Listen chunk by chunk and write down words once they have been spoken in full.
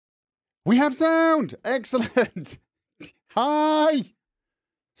We have sound! Excellent! Hi!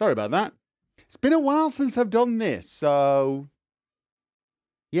 Sorry about that. It's been a while since I've done this, so...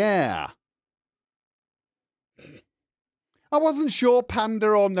 yeah. I wasn't sure panda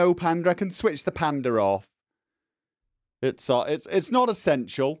or no panda. I can switch the panda off. It's not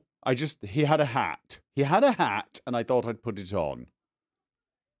essential. He had a hat. He had a hat, and I thought I'd put it on.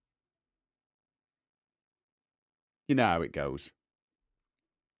 You know how it goes.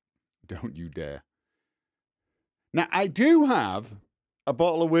 Don't you dare. Now, I do have a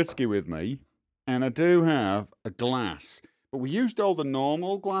bottle of whiskey with me, and I do have a glass. But we used all the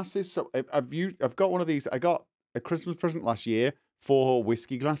normal glasses, so I've got one of these. I got a Christmas present last year, 4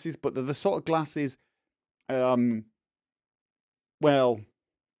 whiskey glasses, but they're the sort of glasses, well,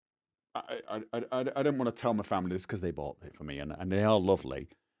 I don't want to tell my family this because they bought it for me, and they are lovely,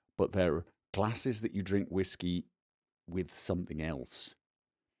 but they're glasses that you drink whiskey with something else.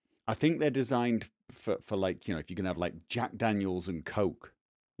 I think they're designed for like, if you can have like Jack Daniels and Coke,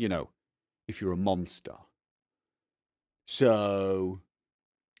 if you're a monster. So,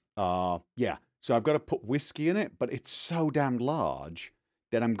 yeah. So I've got to put whiskey in it, but it's so damn large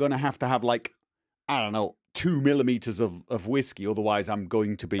that I'm going to have like, I don't know, 2 millimeters of whiskey. Otherwise, I'm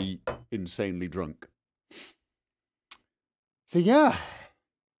going to be insanely drunk. So, yeah.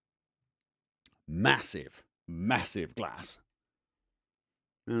 Massive, massive glass.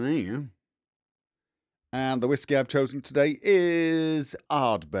 And there you go. And the whiskey I've chosen today is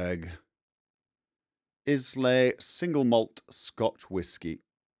Ardbeg Islay Single Malt Scotch Whiskey.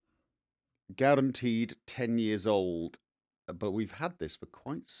 Guaranteed 10 years old. But we've had this for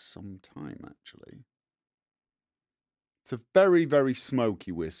quite some time, actually. It's a very, very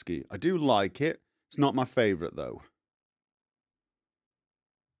smoky whiskey. I do like it. It's not my favourite, though.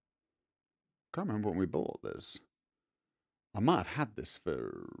 Can't remember when we bought this. I might have had this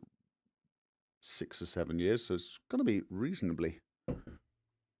for 6 or 7 years, so it's going to be reasonably.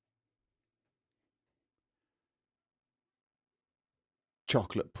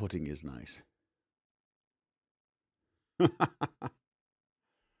 Chocolate pudding is nice.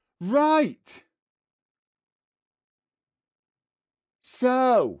 Right.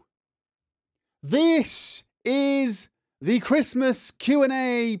 So, this is the Christmas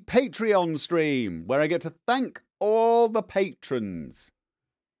Q&A Patreon stream, where I get to thank all the patrons.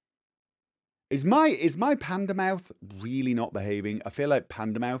 Is my panda mouth really not behaving? I feel like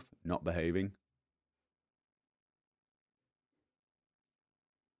panda mouth not behaving.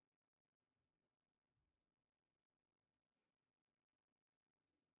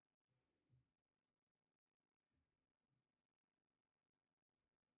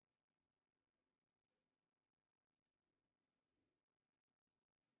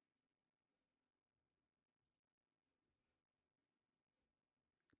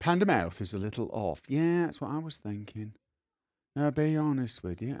 Panda mouth is a little off. Yeah, that's what I was thinking. Now, I'll be honest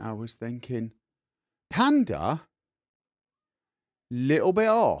with you, I was thinking panda, little bit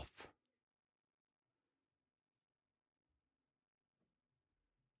off.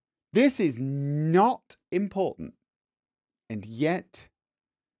 This is not important, and yet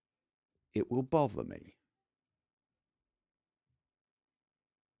it will bother me.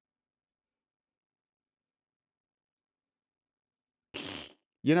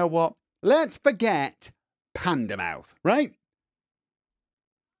 You know what? Let's forget panda mouth, right?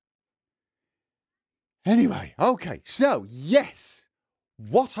 Anyway, okay, so yes,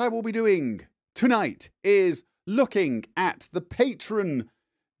 what I will be doing tonight is looking at the Patreon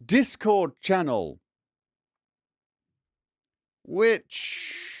Discord channel,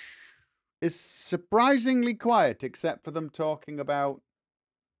 which is surprisingly quiet, except for them talking about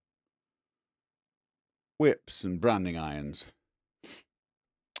whips and branding irons.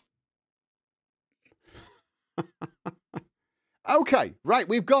 Okay, right,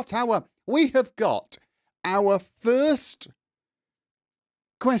 we have got our first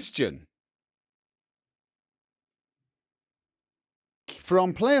question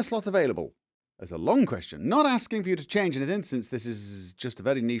from Player Slot Available. It's a long question, not asking for you to change anything, since this is just a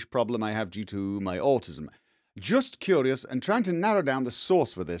very niche problem I have due to my autism. Just curious and trying to narrow down the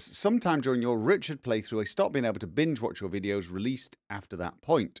source for this. Sometime during your Richard playthrough, I stopped being able to binge watch your videos released after that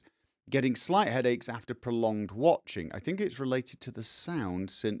point, getting slight headaches after prolonged watching. I think it's related to the sound,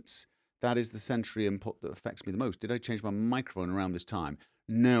 since that is the sensory input that affects me the most. Did I change my microphone around this time?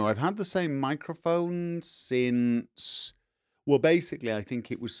 No, I've had the same microphone since... well, basically, I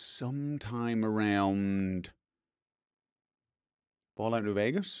think it was sometime around Fallout New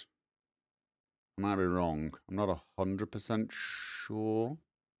Vegas. I might be wrong. I'm not 100% sure.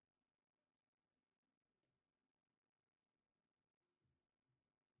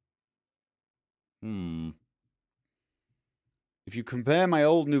 If you compare my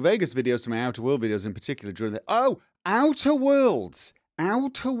old New Vegas videos to my Outer World videos in particular during the... Oh, Outer Worlds!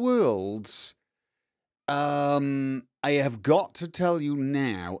 Outer Worlds... I have got to tell you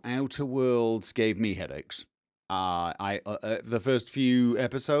now, Outer Worlds gave me headaches. The first few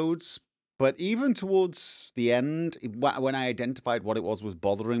episodes, but even towards the end, when I identified what it was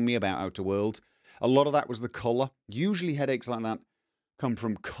bothering me about Outer Worlds, a lot of that was the colour. Usually headaches like that come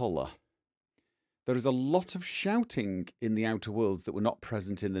from colour. There is a lot of shouting in the Outer Worlds that were not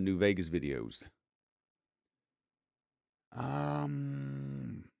present in the New Vegas videos.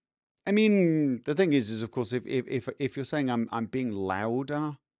 I mean, the thing is of course, if you're saying I'm being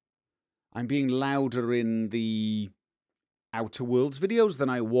louder in the Outer Worlds videos than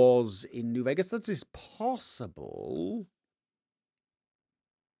I was in New Vegas. That is possible.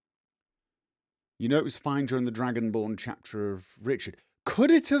 You know, it was fine during the Dragonborn chapter of Richard.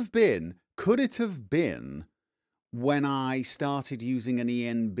 Could it have been when I started using an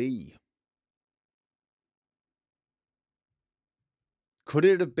ENB? Could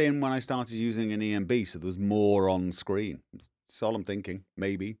it have been when I started using an ENB so there was more on screen? That's all I'm thinking.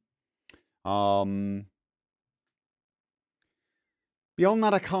 Maybe. Beyond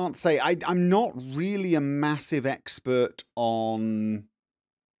that, I can't say. I'm not really a massive expert on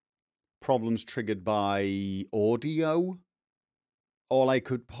problems triggered by audio. All I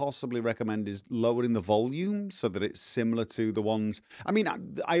could possibly recommend is lowering the volume so that it's similar to the ones... I mean,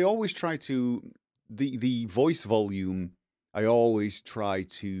 I always try to... The voice volume, I always try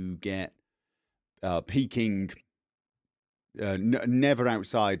to get peaking never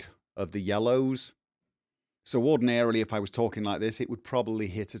outside of the yellows. So ordinarily, if I was talking like this, it would probably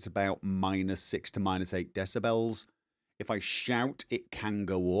hit at about -6 to -8 decibels. If I shout, it can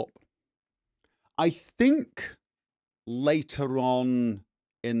go up. I think later on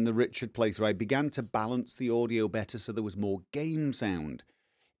in the Richard playthrough, I began to balance the audio better so there was more game sound.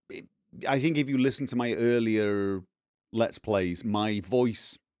 I think if you listen to my earlier Let's Plays, my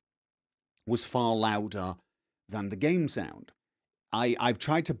voice was far louder than the game sound. I've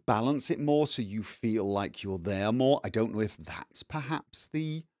tried to balance it more so you feel like you're there more. I don't know if that's perhaps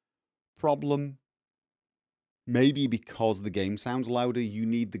the problem. Maybe because the game sounds louder, you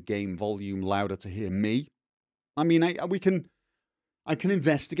need the game volume louder to hear me. I mean, I can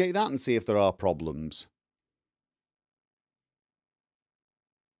investigate that and see if there are problems.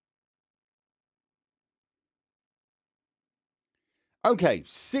 Okay,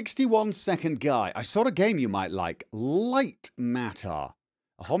 61-second guy. I saw a game you might like. Light Matter.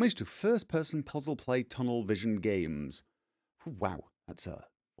 A homage to first-person puzzle play tunnel vision games. Wow, that's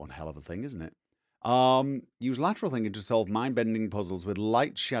one hell of a thing, isn't it? Use lateral thinking to solve mind-bending puzzles with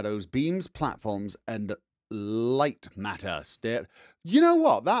light, shadows, beams, platforms, and light matter. You know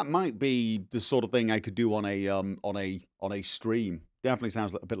what? That might be the sort of thing I could do on a stream. Definitely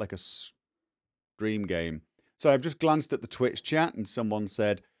sounds a bit like a stream game. So I've just glanced at the Twitch chat and someone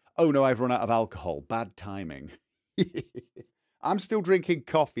said, "Oh no, I've run out of alcohol. Bad timing." I'm still drinking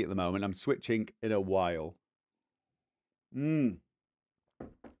coffee at the moment. I'm switching in a while.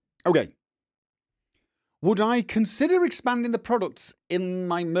 Okay. Would I consider expanding the products in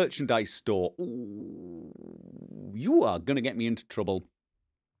my merchandise store? Ooh, you are going to get me into trouble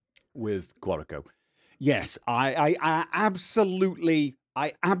with Quorico. Yes, I absolutely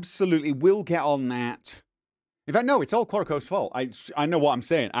will get on that. In fact, no, it's all Quorico's fault. I know what I'm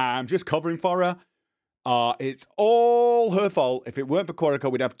saying. I'm just covering for her. It's all her fault. If it weren't for Quorico,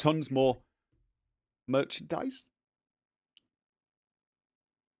 we'd have tons more merchandise.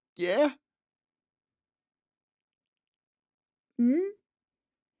 Yeah.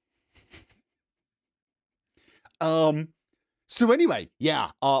 So anyway,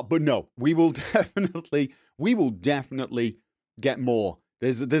 yeah, but no, we will definitely get more.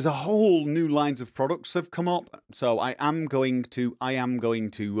 There's a whole new lines of products have come up, so I am going to get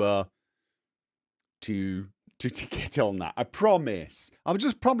on that. I promise. I'll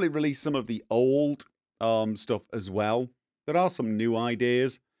just probably release some of the old stuff as well. There are some new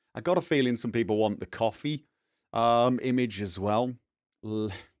ideas. I got a feeling some people want the coffee image as well.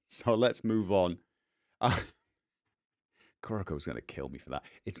 So let's move on. Quorico's going to kill me for that.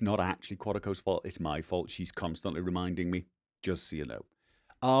 It's not actually Quorico's fault. It's my fault. She's constantly reminding me, just so you know.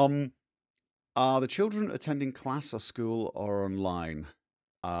 Are the children attending class or school or online?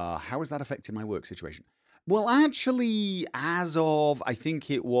 How is that affecting my work situation? Well, actually, as of, I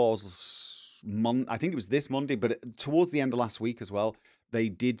think it was this Monday, but towards the end of last week as well, they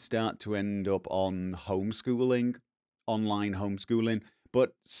did start to end up on homeschooling, online homeschooling,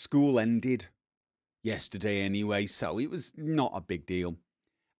 but school ended yesterday anyway, so it was not a big deal.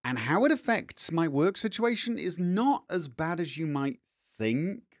 And how it affects my work situation is not as bad as you might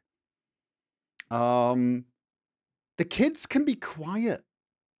think. The kids can be quiet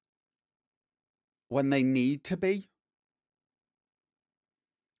when they need to be.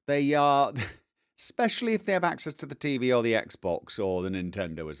 They are, especially if they have access to the TV or the Xbox or the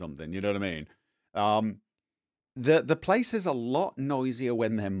Nintendo or something. You know what I mean? The place is a lot noisier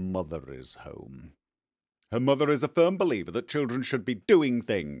when their mother is home. Her mother is a firm believer that children should be doing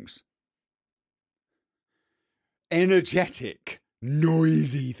things. Energetic,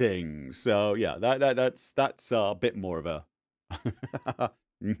 noisy things. So yeah, that's a bit more of a.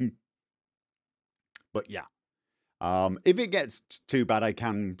 But yeah, if it gets too bad, I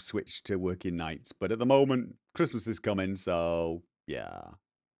can switch to working nights. But at the moment, Christmas is coming, so yeah.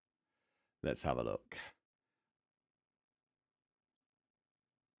 Let's have a look.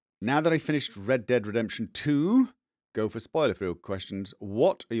 Now that I finished Red Dead Redemption 2, go for spoiler-free questions.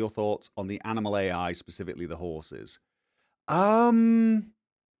 What are your thoughts on the animal AI, specifically the horses? I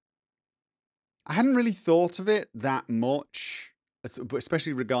hadn't really thought of it that much,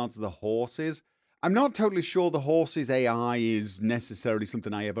 especially regards to the horses. I'm not totally sure the horses AI is necessarily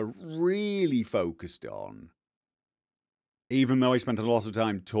something I ever really focused on. Even though I spent a lot of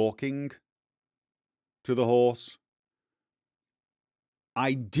time talking to the horse.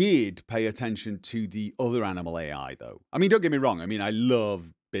 I did pay attention to the other animal AI, though. I mean, don't get me wrong. I mean, I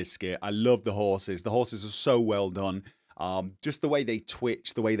love Biscuit. I love the horses. The horses are so well done. Just the way they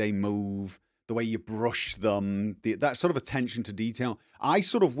twitch, the way they move, the way you brush them, that sort of attention to detail. I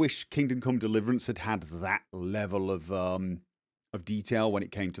sort of wish Kingdom Come Deliverance had had that level of detail when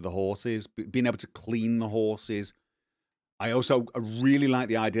it came to the horses, being able to clean the horses. I also really like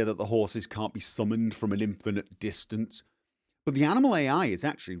the idea that the horses can't be summoned from an infinite distance. But the animal AI is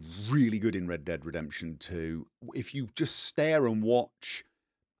actually really good in Red Dead Redemption 2. If you just stare and watch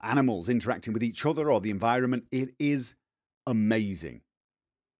animals interacting with each other or the environment, it is amazing.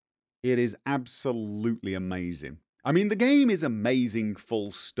 It is absolutely amazing. I mean, the game is amazing,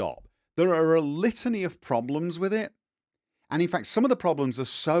 full stop. There are a litany of problems with it. And in fact, some of the problems are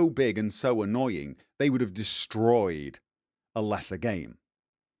so big and so annoying, they would have destroyed a lesser game.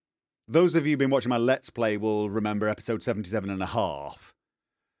 Those of you who've been watching my Let's Play will remember episode 77 and a half.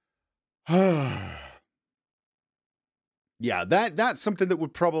 Yeah, that's something that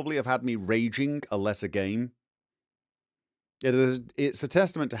would probably have had me raging a lesser game. It's a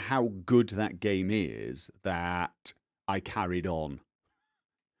testament to how good that game is that I carried on.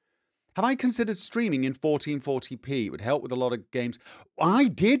 Have I considered streaming in 1440p? It would help with a lot of games. I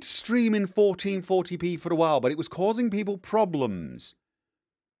did stream in 1440p for a while, but it was causing people problems.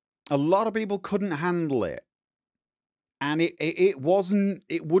 A lot of people couldn't handle it. And it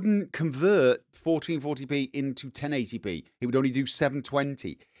wouldn't convert 1440p into 1080p. It would only do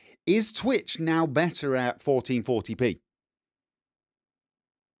 720. Is Twitch now better at 1440p?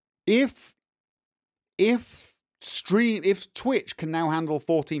 If Twitch can now handle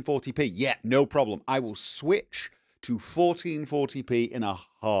 1440p, yeah, no problem. I will switch to 1440p in a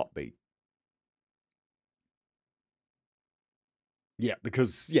heartbeat. Yeah,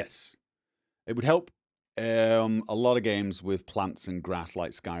 because yes, it would help a lot of games with plants and grass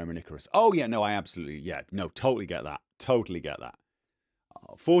like Skyrim and Icarus. Oh yeah, no, I absolutely, yeah, no, totally get that. Totally get that.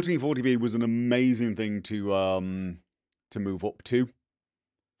 1440p was an amazing thing to move up to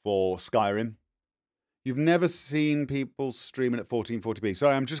for Skyrim. You've never seen people streaming at 1440p.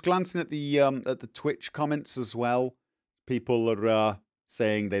 Sorry, I'm just glancing at the Twitch comments as well. People are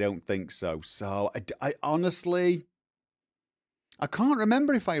saying they don't think so. So I honestly, I can't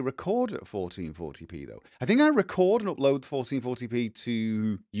remember if I record at 1440p though. I think I record and upload 1440p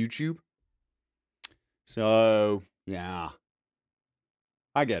to YouTube. So yeah,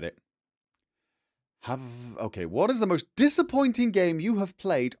 I get it. Okay, what is the most disappointing game you have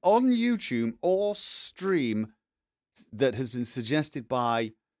played on YouTube or stream that has been suggested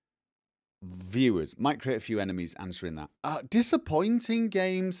by viewers? Might create a few enemies answering that. Disappointing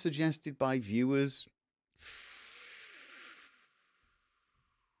games suggested by viewers.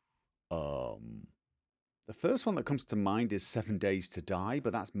 The first one that comes to mind is 7 Days to Die,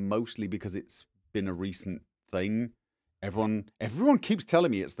 but that's mostly because it's been a recent thing. Everyone keeps telling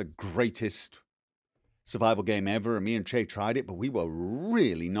me it's the greatest survival game ever, and me and Che tried it, but we were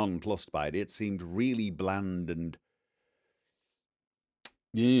really nonplussed by it. It seemed really bland and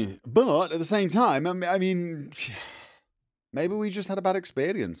yeah. But at the same time, I mean, maybe we just had a bad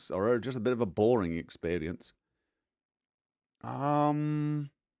experience, or just a bit of a boring experience.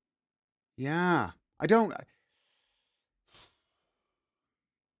 Yeah,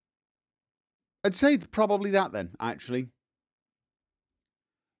 I'd say probably that then, actually.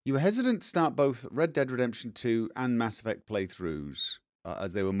 You were hesitant to start both Red Dead Redemption 2 and Mass Effect playthroughs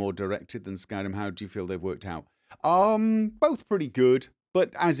as they were more directed than Skyrim. How do you feel they've worked out? Both pretty good,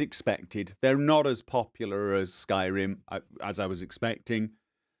 but as expected. They're not as popular as Skyrim, as I was expecting.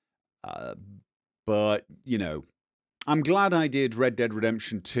 But, you know, I'm glad I did Red Dead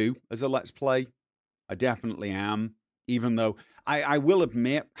Redemption 2 as a Let's Play. I definitely am. Even though I will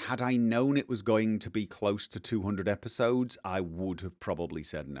admit, had I known it was going to be close to 200 episodes, I would have probably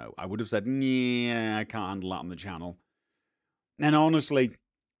said no. I would have said, yeah, I can't handle that on the channel. And honestly,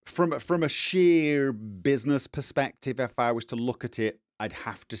 from a sheer business perspective, if I was to look at it, I'd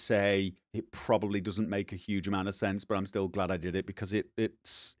have to say it probably doesn't make a huge amount of sense, but I'm still glad I did it because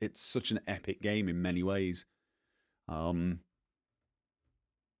it's such an epic game in many ways.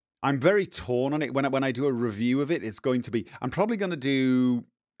 I'm very torn on it. When I do a review of it, it's going to be... I'm probably going to do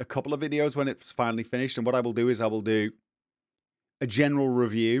a couple of videos when it's finally finished. And what I will do is I will do a general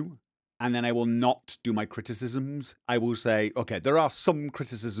review. And then I will not do my criticisms. I will say, okay, there are some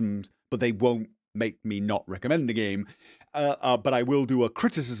criticisms, but they won't make me not recommend the game. But I will do a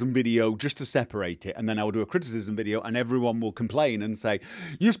criticism video just to separate it. And then I will do a criticism video and everyone will complain and say,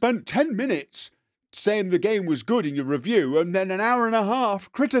 you spent 10 minutes... saying the game was good in your review, and then an hour and a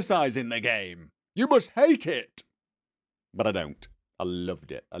half criticizing the game. You must hate it. But I don't. I loved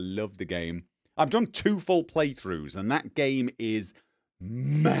it. I loved the game. I've done 2 full playthroughs, and that game is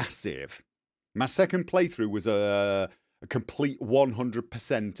massive. My second playthrough was a complete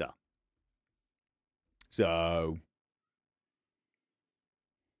 100%er. So,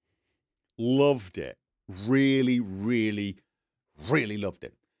 loved it. Really, really, really loved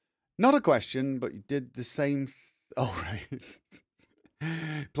it. Not a question, but you did the same... Oh, right.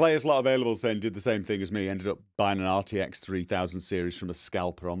 Players lot available saying did the same thing as me. Ended up buying an RTX 3000 series from a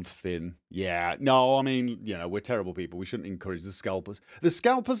scalper on Finn. Yeah, no, I mean, you know, we're terrible people. We shouldn't encourage the scalpers. The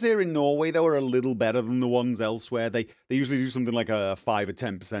scalpers here in Norway, though, are a little better than the ones elsewhere. They usually do something like a 5 or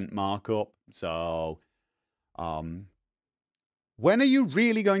 10% markup. So, when are you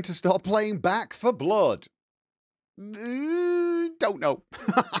really going to start playing Back for Blood? Don't know.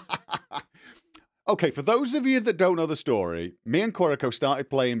 Okay, for those of you that don't know the story, me and Koriko started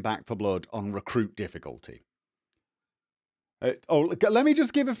playing Back for Blood on recruit difficulty. Let me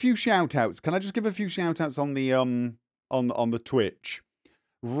just give a few shout-outs. Can I just give a few shout-outs on the on the Twitch?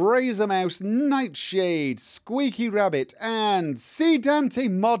 Razor Mouse, Nightshade, Squeaky Rabbit, and C Dante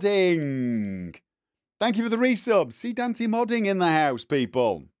Modding. Thank you for the resub. C Dante Modding in the house,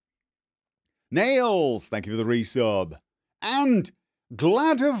 people. Nails, thank you for the resub. And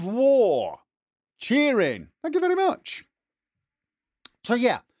Glad of War, cheering. Thank you very much. So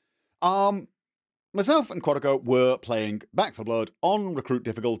yeah, myself and Quadico were playing Back for Blood on recruit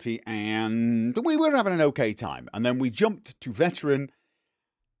difficulty, and we were having an okay time. And then we jumped to veteran,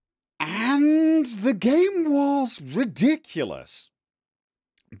 and the game was ridiculous.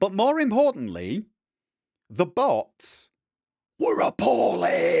 But more importantly, the bots were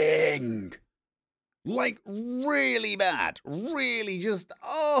appalling. Like, really bad. Really just,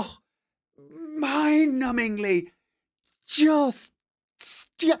 oh, mind-numbingly. Just,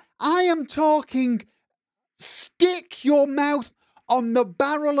 I am talking, stick your mouth on the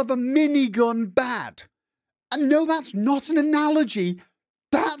barrel of a minigun bad. And no, that's not an analogy.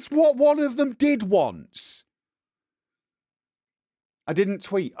 That's what one of them did once. I didn't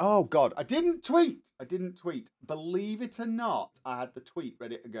tweet. Oh, God. I didn't tweet. Believe it or not, I had the tweet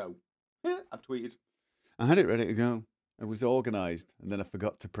ready to go. Yeah, I've tweeted. I had it ready to go. It was organised. And then I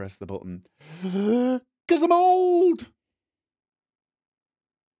forgot to press the button. Because I'm old.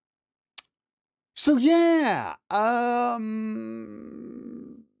 So, yeah.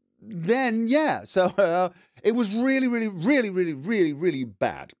 Then, yeah. So, it was really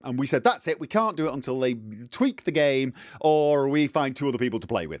bad. And we said, that's it. We can't do it until they tweak the game or we find 2 other people to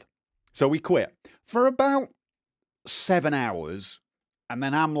play with. So we quit for about 7 hours. And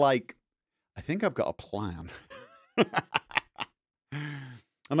then I'm like, I think I've got a plan.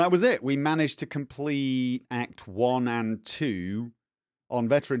 And that was it. We managed to complete Act 1 and 2 on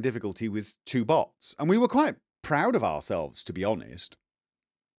veteran difficulty with 2 bots. And we were quite proud of ourselves, to be honest.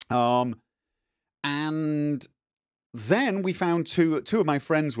 And then we found two of my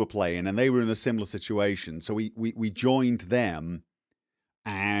friends were playing and they were in a similar situation. So we joined them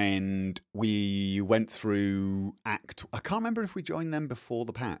and we went through Act... I can't remember if we joined them before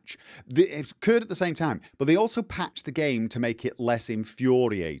the patch. It occurred at the same time, but they also patched the game to make it less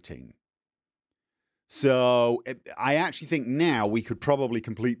infuriating. So I actually think now we could probably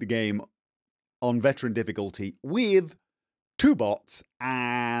complete the game on veteran difficulty with 2 bots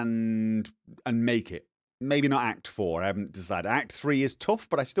and make it. maybe not Act 4. I haven't decided. Act 3 is tough,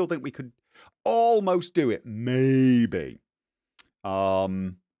 but I still think we could almost do it. Maybe. But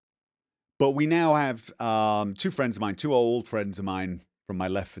we now have two friends of mine, two old friends of mine from my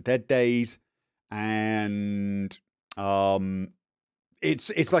Left 4 Dead days, and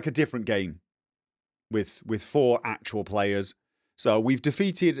it's like a different game with 4 actual players. So we've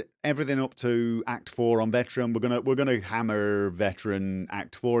defeated everything up to Act 4 on Veteran. We're gonna hammer Veteran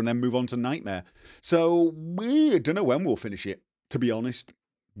Act 4 and then move on to Nightmare. So I don't know when we'll finish it. To be honest,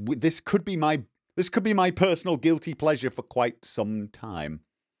 this could be my personal guilty pleasure for quite some time.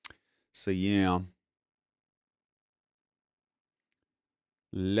 So yeah.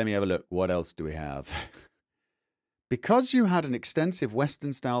 Let me have a look. What else do we have? Because you had an extensive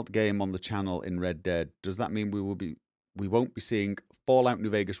Western-styled game on the channel in Red Dead, does that mean we won't be seeing Fallout New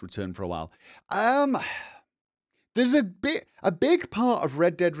Vegas return for a while? There's a big part of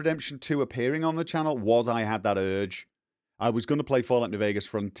Red Dead Redemption 2 appearing on the channel was I had that urge. I was going to play Fallout New Vegas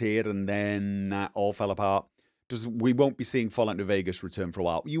Frontier, and then that all fell apart. We won't be seeing Fallout New Vegas return for a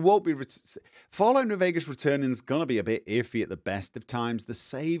while. You won't be... Fallout New Vegas returning is going to be a bit iffy at the best of times. The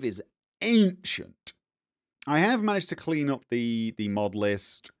save is ancient. I have managed to clean up the mod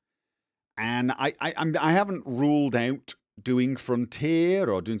list, and I haven't ruled out doing Frontier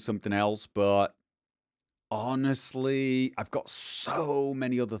or doing something else, but honestly, I've got so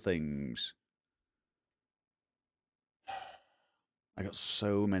many other things. I got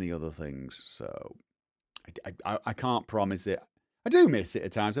so many other things, so I can't promise it. I do miss it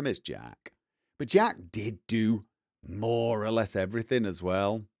at times. I miss Jack. But Jack did do more or less everything as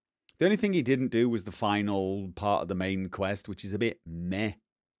well. The only thing he didn't do was the final part of the main quest, which is a bit meh.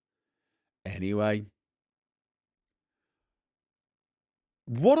 Anyway.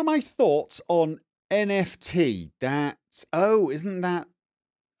 What are my thoughts on NFT? Isn't that...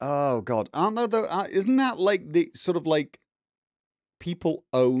 Oh, God. Isn't that like the sort of like people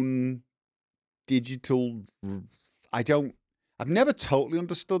own digital... I've never totally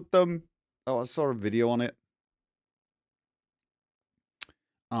understood them. Oh, I saw a video on it.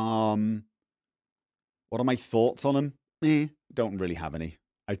 What are my thoughts on them? Don't really have any.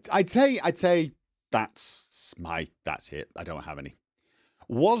 I'd say that's it. I don't have any.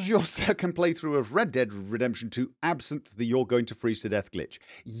 Was your second playthrough of Red Dead Redemption 2 absent the you're going to freeze to death glitch?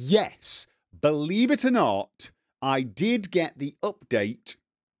 Yes. Believe it or not, I did get the update.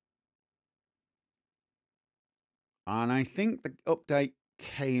 And I think the update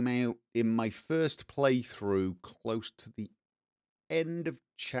came out in my first playthrough close to the end of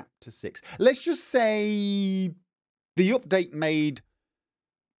chapter 6. Let's just say the update made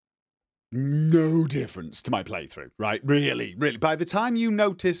no difference to my playthrough, right? Really. By the time you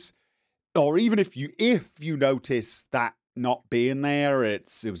notice, or even if you notice that not being there, it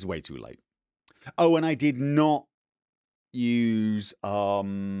was way too late. Oh, and I did not use what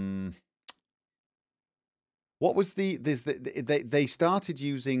was they started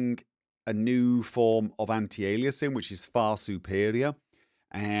using a new form of anti-aliasing, which is far superior.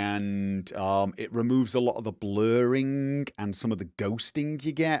 And it removes a lot of the blurring and some of the ghosting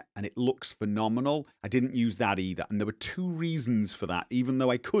you get, and it looks phenomenal. I didn't use that either, and there were 2 reasons for that, even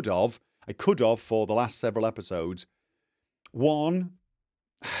though I could have for the last several episodes. One,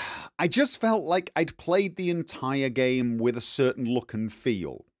 I just felt like I'd played the entire game with a certain look and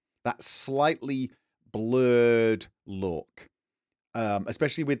feel. That slightly blurred look.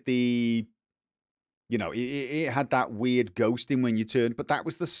 Especially with the... You know, it had that weird ghosting when you turned, but that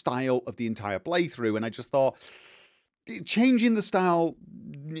was the style of the entire playthrough, and I just thought, changing the style,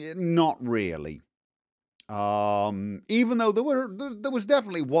 not really. Even though there was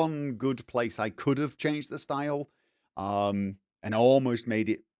definitely one good place I could have changed the style, and almost made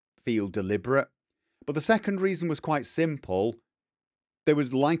it feel deliberate. But the second reason was quite simple. There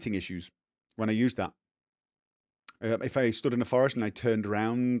was lighting issues when I used that. If I stood in a forest and I turned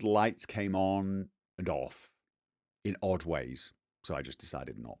around, lights came on and off in odd ways. So I just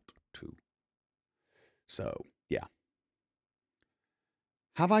decided not to. So, yeah.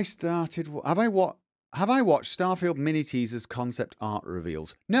 Have I watched Starfield mini teasers concept art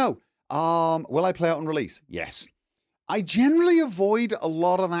reveals? No. Will I play it on release? Yes. I generally avoid a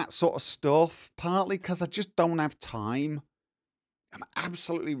lot of that sort of stuff, partly because I just don't have time. I'm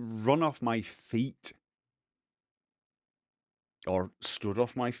absolutely run off my feet. Or stood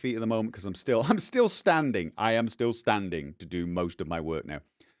off my feet at the moment because I'm still standing. I am still standing to do most of my work now.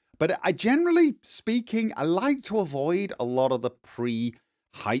 But I generally speaking, I like to avoid a lot of the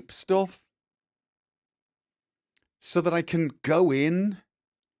pre-hype stuff so that I can go in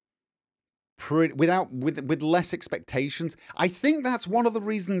with less expectations. I think that's one of the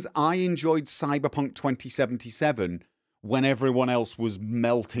reasons I enjoyed Cyberpunk 2077 when everyone else was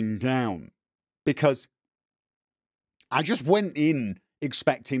melting down, because I just went in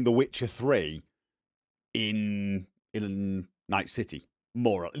expecting The Witcher 3 in Night City,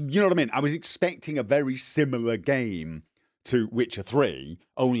 more. You know what I mean? I was expecting a very similar game to Witcher 3,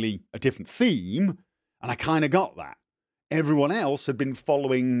 only a different theme, and I kind of got that. Everyone else had been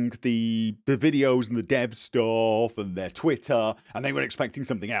following the videos and the dev stuff and their Twitter, and they were expecting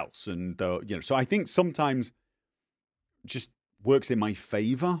something else. And so I think sometimes just works in my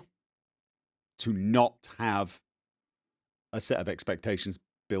favor to not have a set of expectations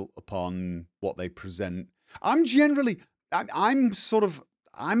built upon what they present. I'm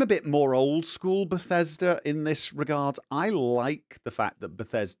a bit more old school Bethesda in this regard. I like the fact that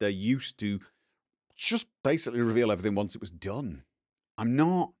Bethesda used to just basically reveal everything once it was done. I'm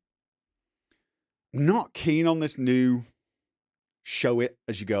not keen on this new show it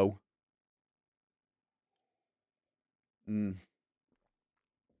as you go.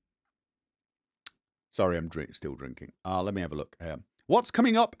 Sorry, I'm still drinking. Let me have a look. What's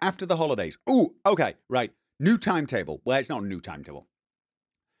coming up after the holidays? Ooh, okay, right. New timetable. Well, it's not a new timetable.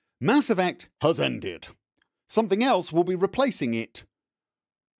 Mass Effect has ended. Something else will be replacing it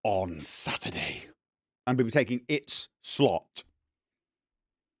on Saturday. And we'll be taking its slot.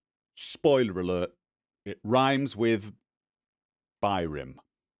 Spoiler alert. It rhymes with Byrim.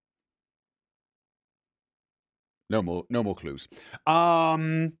 No more clues.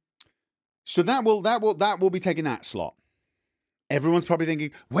 So that will be taking that slot. Everyone's probably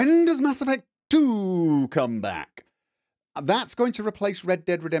thinking, when does Mass Effect 2 come back? That's going to replace Red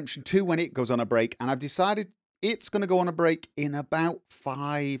Dead Redemption 2 when it goes on a break, and I've decided it's going to go on a break in about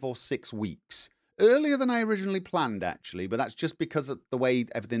 5 or 6 weeks. Earlier than I originally planned, actually, but that's just because of the way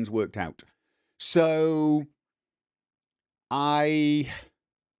everything's worked out. So,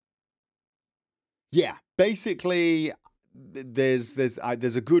 basically, there's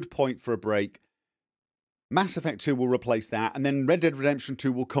a good point for a break. Mass Effect 2 will replace that, and then Red Dead Redemption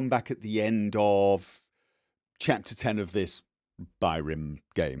 2 will come back at the end of Chapter 10 of this Byrim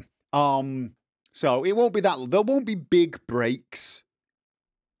game. So it won't be that. There won't be big breaks.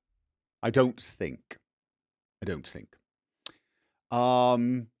 I don't think.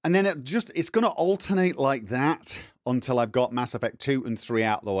 And then it's going to alternate like that until I've got Mass Effect 2 and 3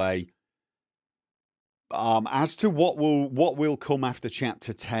 out of the way. As to what will come after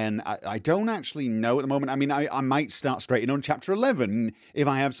Chapter 10, I don't actually know at the moment. I mean, I might start straight in on Chapter 11 if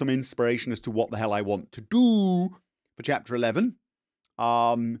I have some inspiration as to what the hell I want to do for Chapter 11.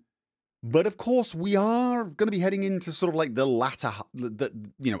 But of course, we are going to be heading into sort of like the latter,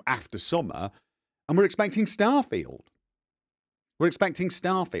 after summer, and we're expecting Starfield.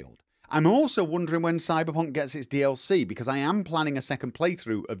 I'm also wondering when Cyberpunk gets its DLC, because I am planning a second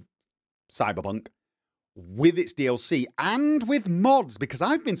playthrough of Cyberpunk with its DLC and with mods, because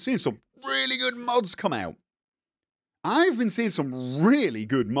I've been seeing some really good mods come out.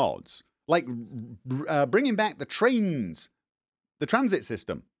 Like bringing back the trains, the transit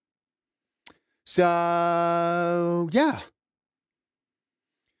system. So, yeah.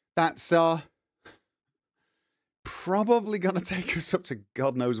 That's probably going to take us up to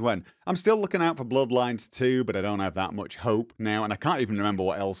God knows when. I'm still looking out for Bloodlines 2, but I don't have that much hope now, and I can't even remember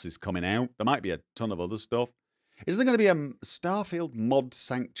what else is coming out. There might be a ton of other stuff. Is there going to be a Starfield mod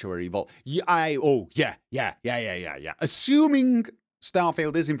Sanctuary Vault? Yeah. Assuming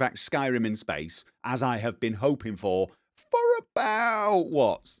Starfield is in fact Skyrim in space, as I have been hoping for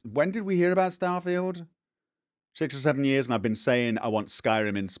about, when did we hear about Starfield? 6 or 7 years, and I've been saying I want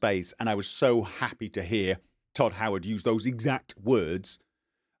Skyrim in space, and I was so happy to hear Todd Howard use those exact words.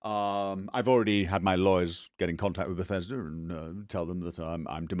 I've already had my lawyers get in contact with Bethesda and tell them that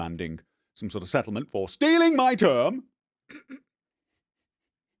I'm demanding some sort of settlement for stealing my term.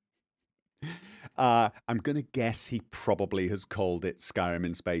 I'm going to guess he probably has called it Skyrim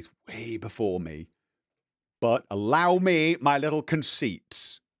in space way before me. But allow me my little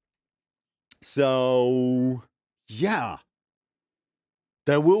conceits. So, yeah.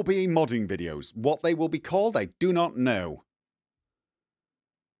 There will be modding videos. What they will be called, I do not know.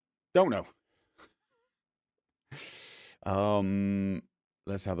 Don't know.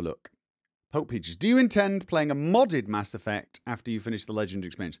 Let's have a look. Pope Peaches, do you intend playing a modded Mass Effect after you finish the Legend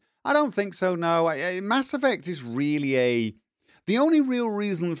experience? I don't think so, no. Mass Effect is really the only real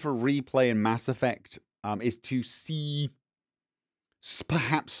reason for replaying Mass Effect is to see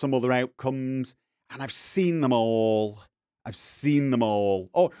perhaps some other outcomes, and I've seen them all.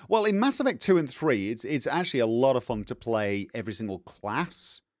 Oh, well, in Mass Effect 2 and 3, it's actually a lot of fun to play every single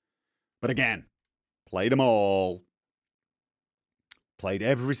class, But again, played them all. Played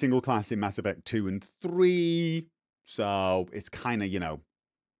every single class in Mass Effect 2 and 3. So it's kind of, you know,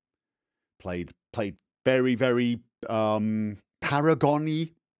 played very, very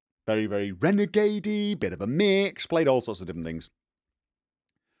Paragony, very, very Renegade-y, bit of a mix, played all sorts of different things.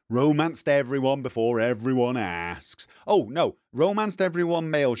 Romanced everyone before everyone asks. Oh, no, romanced everyone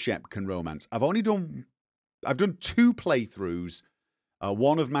male Shep can romance. I've done 2 playthroughs,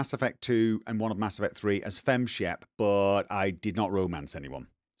 one of Mass Effect 2 and one of Mass Effect 3 as Fem Shep, but I did not romance anyone.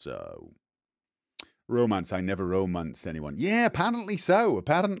 So, I never romanced anyone. Yeah, apparently so.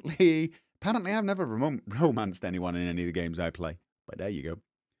 Apparently I've never romanced anyone in any of the games I play. But there you go.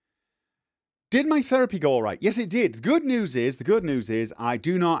 Did my therapy go all right? Yes, it did. The good news is I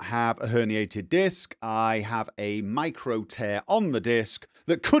do not have a herniated disc. I have a micro tear on the disc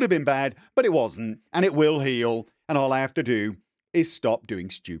that could have been bad, but it wasn't, and it will heal, and all I have to do is stop doing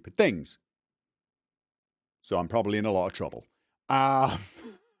stupid things. So I'm probably in a lot of trouble. Oh,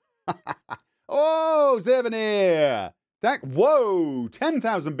 Zevanir! Whoa!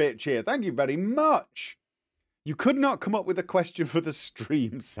 10,000 bit cheer. Thank you very much. You could not come up with a question for the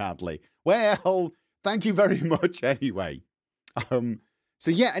stream, sadly. Well, thank you very much anyway. So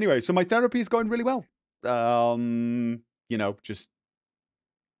yeah, anyway, so my therapy is going really well. You know, just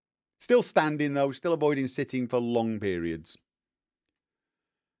still standing though, still avoiding sitting for long periods.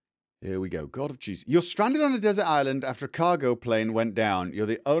 Here we go. God of cheese. You're stranded on a desert island after a cargo plane went down. You're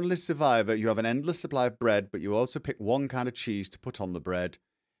the only survivor. You have an endless supply of bread, but you also pick one kind of cheese to put on the bread.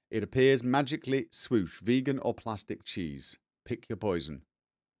 It appears magically swoosh. Vegan or plastic cheese? Pick your poison.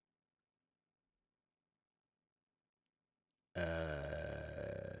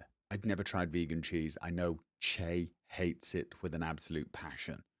 I'd never tried vegan cheese. I know Che hates it with an absolute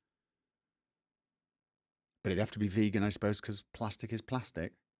passion. But it'd have to be vegan, I suppose, because plastic is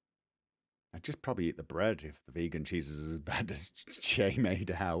plastic. I'd just probably eat the bread if the vegan cheese is as bad as Che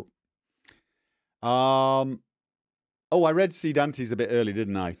made out. Oh, I read C. Dante's a bit early,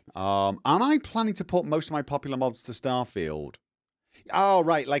 didn't I? Am I planning to put most of my popular mods to Starfield? Oh,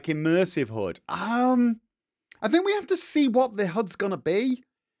 right, like immersive HUD. I think we have to see what the HUD's gonna be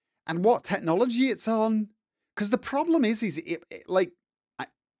and what technology it's on. Because the problem is like,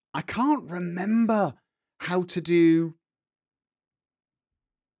 I can't remember how to do...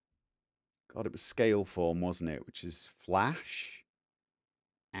 God, it was scale form, wasn't it? Which is Flash.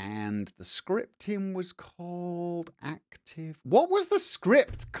 And the scripting was called active. What was the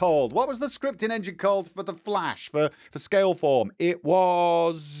script called? What was the scripting engine called for the Flash, for scale form? It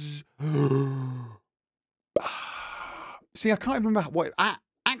was... See, I can't remember what...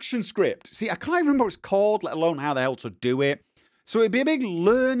 Action script. See, I can't remember what it's called, let alone how the hell to do it. So it'd be a big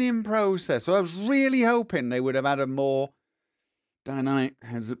learning process. So I was really hoping they would have had a more dynamic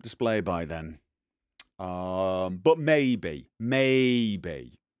heads-up display by then. But maybe.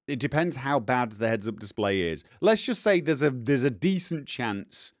 It depends how bad the heads-up display is. Let's just say there's a decent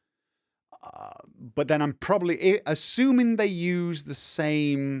chance. But then I'm probably assuming they use the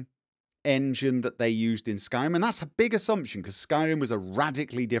same engine that they used in Skyrim, and that's a big assumption because Skyrim was a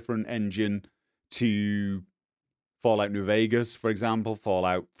radically different engine to Fallout New Vegas, for example,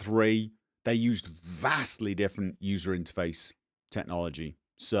 Fallout 3. They used vastly different user interface technology.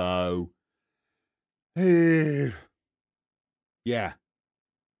 So, yeah.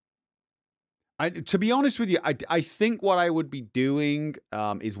 To be honest with you, I think what I would be doing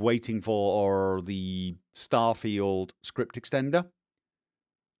is waiting for the Starfield script extender.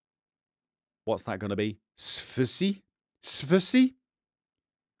 What's that going to be? Sfsi?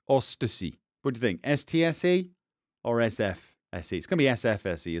 Or Stussy? What do you think? STSE or SFSE? It's going to be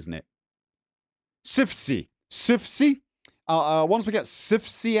SFSE, isn't it? Sfsi. Once we get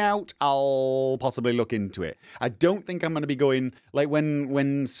Sfsi out, I'll possibly look into it. I don't think I'm going to be going... Like, when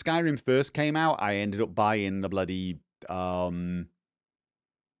Skyrim first came out, I ended up buying the bloody...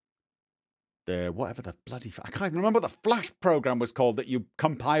 whatever the bloody... I can't remember what the Flash program was called that you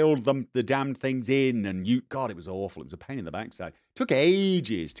compiled the damn things in, and you... God, it was awful. It was a pain in the backside. It took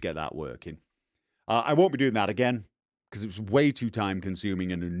ages to get that working. I won't be doing that again, because it was way too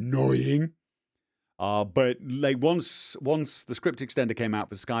time-consuming and annoying. But like once the script extender came out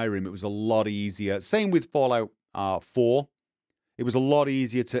for Skyrim, it was a lot easier. Same with Fallout 4. It was a lot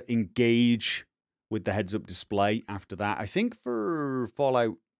easier to engage with the heads-up display after that. I think for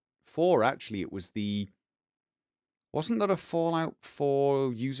Fallout 4, actually, it was the... Wasn't there a Fallout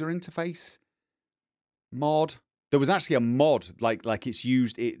 4 user interface mod? There was actually a mod, like it's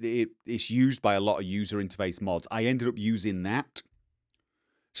used. It's used by a lot of user interface mods. I ended up using that.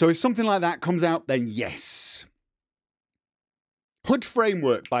 So if something like that comes out, then yes. HUD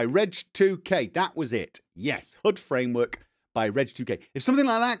Framework by Reg2K. That was it. Yes, HUD Framework by Reg2K. If something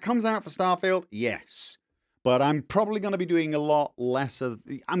like that comes out for Starfield, yes. But I'm probably going to be doing a lot less of...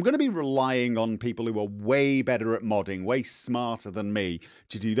 I'm going to be relying on people who are way better at modding, way smarter than me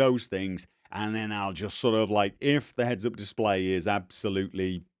to do those things. And then I'll just sort of like, if the heads-up display is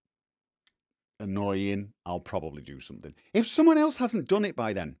absolutely annoying, I'll probably do something. If someone else hasn't done it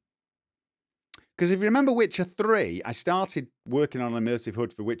by then. Because if you remember Witcher 3, I started working on immersive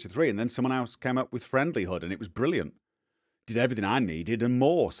HUD for Witcher 3, and then someone else came up with friendly HUD, and it was brilliant. Did everything I needed and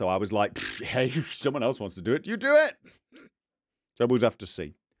more. So I was like, hey, if someone else wants to do it, you do it. So we'll have to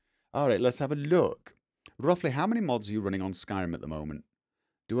see. All right, let's have a look. Roughly how many mods are you running on Skyrim at the moment?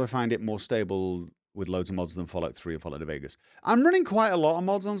 Do I find it more stable with loads of mods than Fallout 3 or Fallout New Vegas? I'm running quite a lot of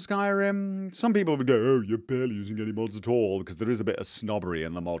mods on Skyrim. Some people would go, oh, you're barely using any mods at all, because there is a bit of snobbery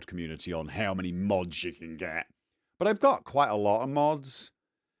in the mod community on how many mods you can get. But I've got quite a lot of mods.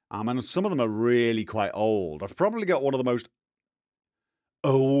 And some of them are really quite old. I've probably got one of the most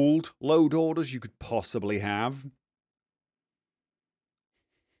old load orders you could possibly have.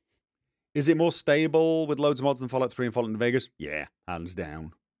 Is it more stable with loads of mods than Fallout 3 and Fallout New Vegas? Yeah, hands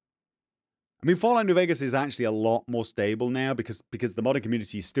down. I mean, Fallout New Vegas is actually a lot more stable now because the modding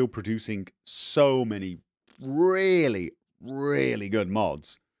community is still producing so many really, really good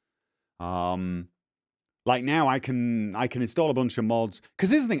mods. Like now I can install a bunch of mods. Because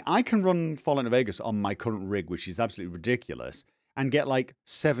here's the thing, I can run Fallout New Vegas on my current rig, which is absolutely ridiculous, and get like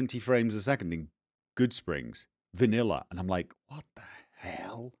 70 frames a second in good springs, vanilla. And I'm like, what the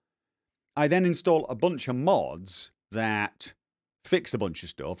hell? I then install a bunch of mods that fix a bunch of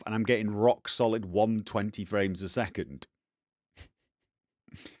stuff, and I'm getting rock solid 120 frames a second.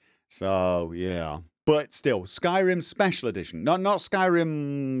 So, yeah. But still, Skyrim Special Edition. Not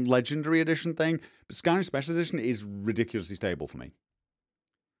Skyrim Legendary Edition thing, but Skyrim Special Edition is ridiculously stable for me.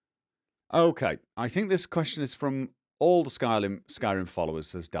 Okay, I think this question is from all the Skyrim followers,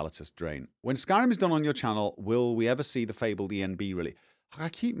 says Dalatus Drain. When Skyrim is done on your channel, will we ever see the fabled ENB really? I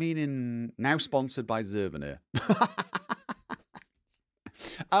keep meaning now sponsored by Zervanir.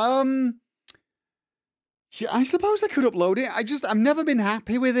 I suppose I could upload it. I've never been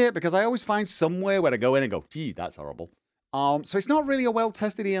happy with it because I always find somewhere where I go in and go, gee, that's horrible. So it's not really a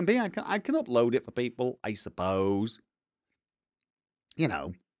well-tested ENB. I can upload it for people, I suppose. You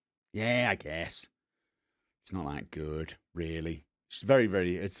know, yeah, I guess. It's not that good, really. It's very,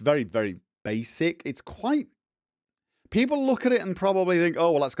 very basic. It's quite... People look at it and probably think,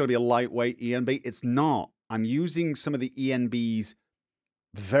 oh, well, that's going to be a lightweight ENB. It's not. I'm using some of the ENB's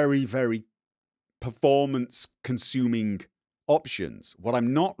very, very performance-consuming options. What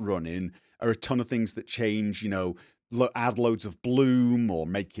I'm not running are a ton of things that change, you know, add loads of bloom or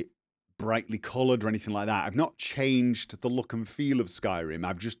make it brightly coloured or anything like that. I've not changed the look and feel of Skyrim.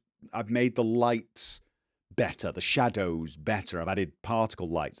 I've made the lights better, the shadows better. I've added particle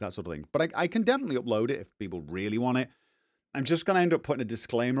lights, that sort of thing. But I can definitely upload it if people really want it. I'm just going to end up putting a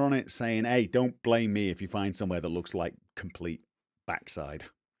disclaimer on it saying, hey, don't blame me if you find somewhere that looks like complete backside.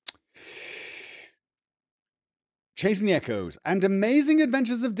 Chasing the Echoes and Amazing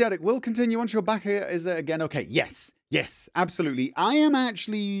Adventures of Derek will continue once you're back here. Is it again? Okay. Yes, absolutely. I am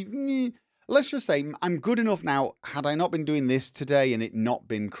actually, let's just say I'm good enough now. Had I not been doing this today and it not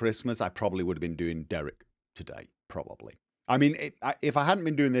been Christmas, I probably would have been doing Derek today. Probably. I mean, if I hadn't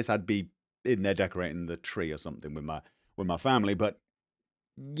been doing this, I'd be in there decorating the tree or something with my family. But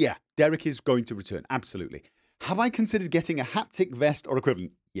yeah, Derek is going to return. Absolutely. Have I considered getting a haptic vest or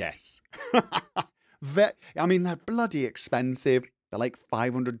equivalent? Yes. I mean, they're bloody expensive. They're like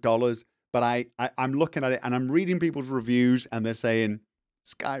 $500. But I'm looking at it and I'm reading people's reviews and they're saying,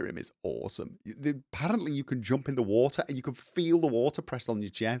 Skyrim is awesome. Apparently you can jump in the water and you can feel the water press on your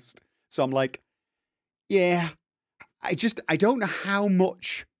chest. So I'm like, yeah, I don't know how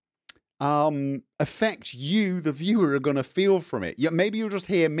much effect you, the viewer, are going to feel from it. Yeah, maybe you'll just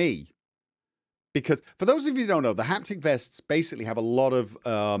hear me. Because for those of you who don't know, the haptic vests basically have a lot of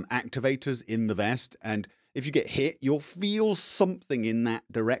activators in the vest. And if you get hit, you'll feel something in that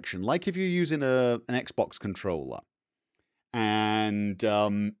direction. Like if you're using an Xbox controller and,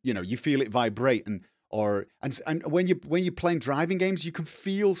 you know, you feel it vibrate. And when you're playing driving games, you can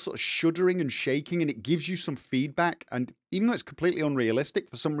feel sort of shuddering and shaking and it gives you some feedback. And even though it's completely unrealistic,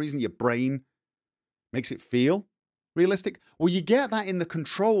 for some reason your brain makes it feel realistic. Well, you get that in the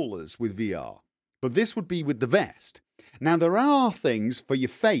controllers with VR. But this would be with the vest. Now, there are things for your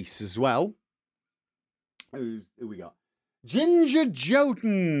face as well. Who we got? Ginger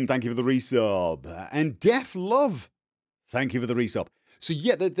Jotun, thank you for the resub. And Def Love, thank you for the resub. So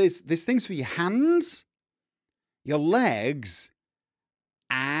yeah, there's things for your hands, your legs,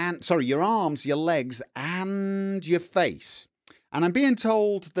 and sorry, your arms, your legs, and your face. And I'm being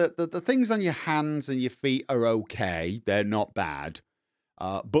told that the things on your hands and your feet are okay. They're not bad.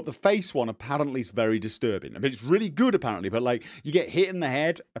 But the face one apparently is very disturbing. I mean, it's really good apparently, but like you get hit in the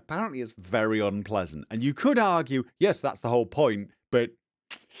head, apparently it's very unpleasant. And you could argue, yes, that's the whole point, but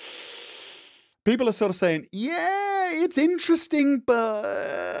people are sort of saying, yeah, it's interesting,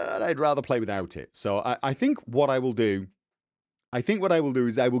 but I'd rather play without it. So I think what I will do,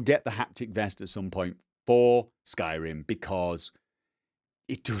 is I will get the haptic vest at some point for Skyrim because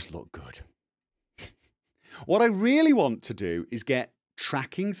it does look good. What I really want to do is get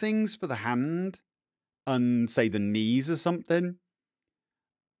tracking things for the hand and say the knees or something.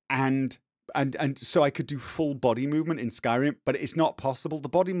 And so I could do full body movement in Skyrim, but it's not possible. The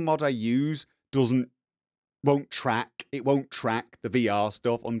body mod I use won't track the VR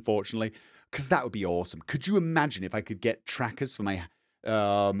stuff, unfortunately, because that would be awesome. Could you imagine if I could get trackers for my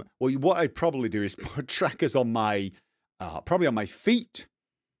well, what I'd probably do is put trackers on my probably on my feet,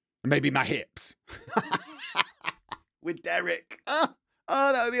 maybe my hips. With Derek. Oh,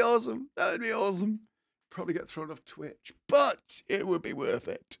 that would be awesome. That would be awesome. Probably get thrown off Twitch, but it would be worth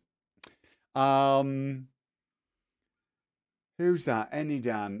it. Who's that? Any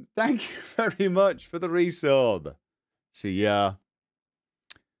Dan. Thank you very much for the resub. See ya.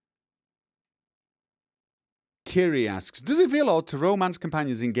 Kiri asks, does it feel odd to romance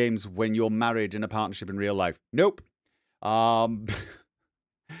companions in games when you're married in a partnership in real life? Nope.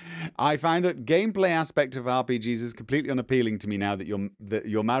 I find that gameplay aspect of RPGs is completely unappealing to me now that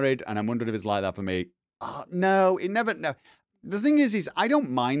you're married, and I'm wondering if it's like that for me. No, it never. No. The thing is I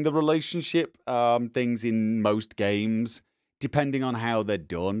don't mind the relationship things in most games, depending on how they're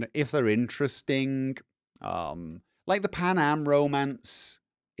done. If they're interesting, like the Pan Am romance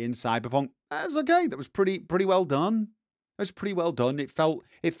in Cyberpunk, that was okay. That was pretty well done. It was pretty well done. It felt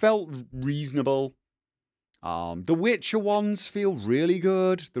reasonable. The Witcher ones feel really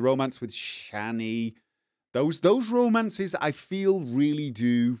good. The romance with Shani, those romances I feel really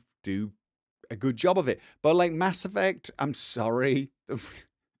do a good job of it. But like Mass Effect, I'm sorry,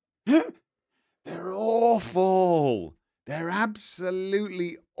 they're awful. They're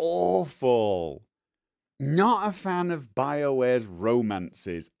absolutely awful. Not a fan of BioWare's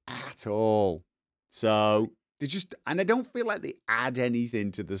romances at all. So and I don't feel like they add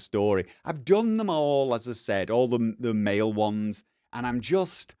anything to the story. I've done them all, as I said, all the male ones, and I'm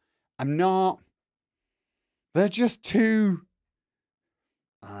not, they're just too,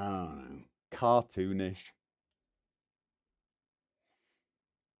 I don't know, cartoonish.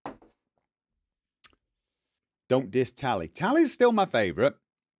 Don't diss Tally. Tally's still my favourite.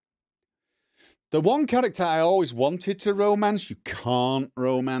 The one character I always wanted to romance, you can't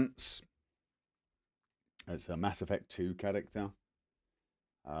romance. It's a Mass Effect 2 character.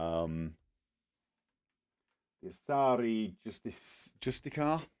 The Asari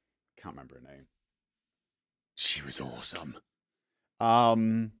Justicar. Can't remember her name. She was awesome.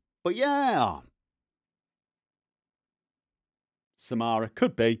 But yeah. Samara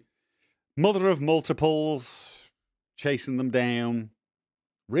could be. Mother of multiples. Chasing them down.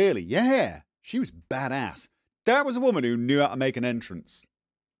 Really, yeah. She was badass. That was a woman who knew how to make an entrance.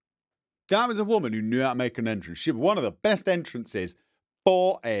 She was one of the best entrances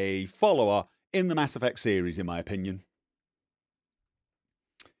for a follower in the Mass Effect series, in my opinion.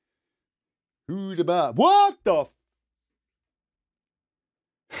 Who the bar? What the?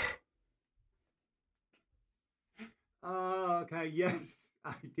 Oh, okay, yes,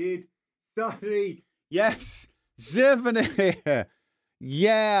 I did. Sorry. Yes, Zivany.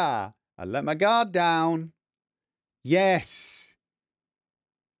 Yeah, I let my guard down. Yes.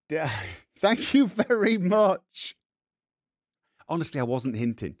 Thank you very much. Honestly, I wasn't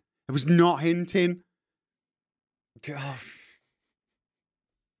hinting. I was not hinting.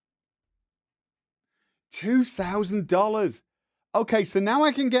 $2,000. Okay, so now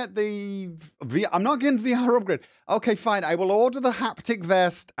I can get the VR. I'm not getting VR upgrade. Okay, fine. I will order the haptic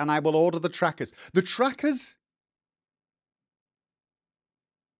vest and I will order the trackers. The trackers.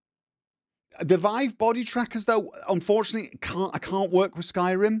 The Vive body trackers, though, unfortunately, I can't work with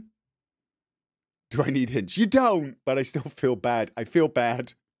Skyrim. Do I need hints? You don't, but I still feel bad. I feel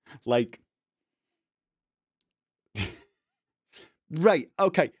bad. Like, right,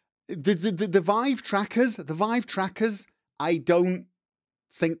 okay. The Vive trackers, I don't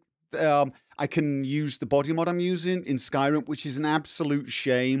think I can use the body mod I'm using in Skyrim, which is an absolute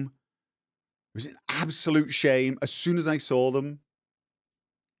shame. It was an absolute shame as soon as I saw them.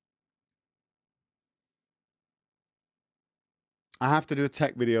 I have to do a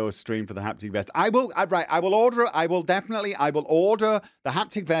tech video or stream for the haptic vest. I will, right, I will order the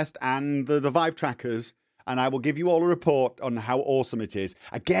haptic vest and the Vive trackers, and I will give you all a report on how awesome it is.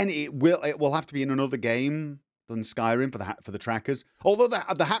 Again, it will have to be in another game than Skyrim for the trackers. Although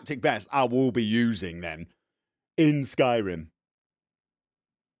the haptic vest I will be using then in Skyrim.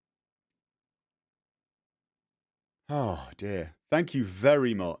 Oh dear. Thank you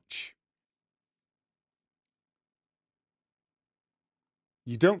very much.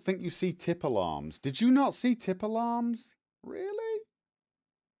 You don't think you see tip alarms? Did you not see tip alarms? Really?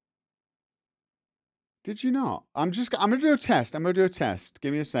 Did you not? I'm gonna do a test.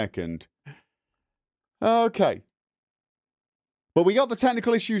 Give me a second. Okay. But we got the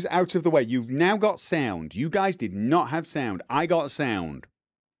technical issues out of the way. You've now got sound. You guys did not have sound. I got sound.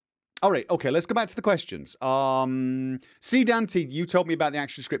 All right, okay, let's go back to the questions. C. Dante, you told me about the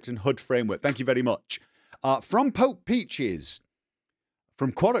ActionScript and HUD framework. Thank you very much. From Pope Peaches,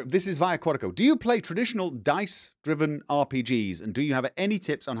 this is via Quadico. Do you play traditional dice-driven RPGs, and do you have any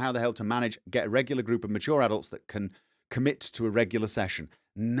tips on how the hell to get a regular group of mature adults that can commit to a regular session?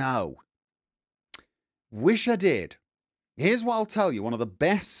 No. Wish I did. Here's what I'll tell you. One of the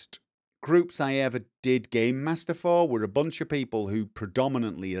best groups I ever did Game Master for were a bunch of people who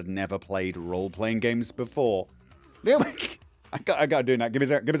predominantly had never played role-playing games before. I got to do that. Give me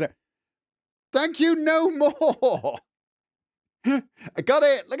a sec. Thank you no more. I got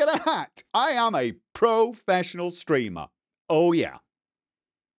it. Look at that. I am a professional streamer. Oh, yeah.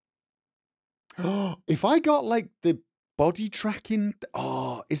 If I got, like, the body tracking...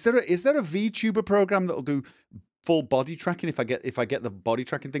 Oh, is there a VTuber program that'll do full body tracking if I get the body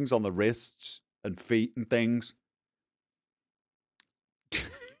tracking things on the wrists and feet and things?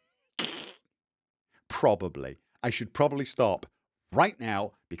 Probably. I should probably stop right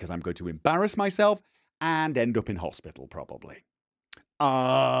now because I'm going to embarrass myself and end up in hospital, probably.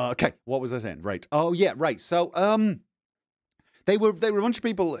 Okay, what was I saying? Right. Oh, yeah, right. So, they were a bunch of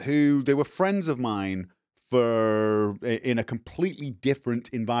people who, they were friends of mine in a completely different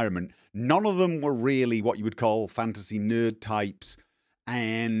environment. None of them were really what you would call fantasy nerd types,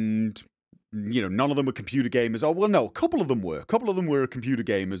 and, you know, none of them were computer gamers. Oh, well, no, a couple of them were. A couple of them were computer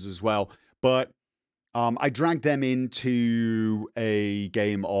gamers as well, but I dragged them into a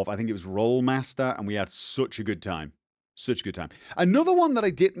game of, I think it was Rollmaster, and we had such a good time. Such a good time. Another one that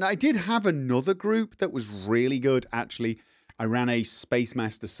I did have another group that was really good, actually. I ran a Space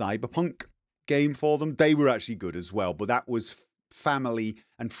Master Cyberpunk game for them. They were actually good as well, but that was family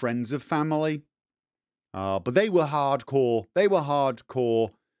and friends of family. But they were hardcore. They were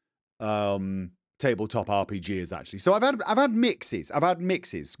hardcore tabletop RPGs, actually. So I've had mixes. I've had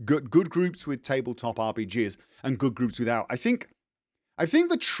mixes. Good groups with tabletop RPGs and good groups without. I think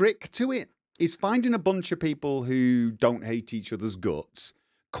the trick to it is finding a bunch of people who don't hate each other's guts,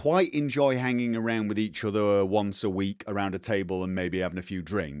 quite enjoy hanging around with each other once a week around a table and maybe having a few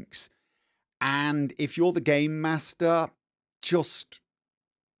drinks. And if you're the game master, just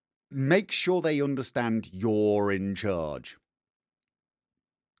make sure they understand you're in charge.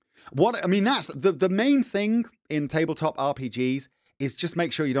 That's the main thing in tabletop RPGs is just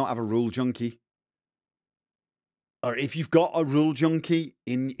make sure you don't have a rule junkie. Or if you've got a rule junkie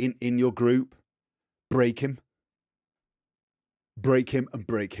in your group, break him. Break him and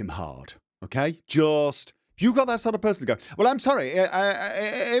break him hard. Okay? Just, if you've got that sort of person to go, well, I'm sorry,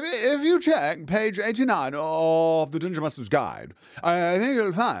 if you check page 89 of the Dungeon Master's Guide, I think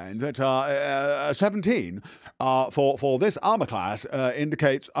you'll find that 17 for this armor class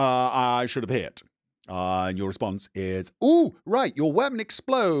indicates I should have hit. And your response is, ooh, right, your weapon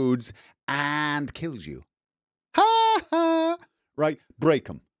explodes and kills you. Ha ha! Right, break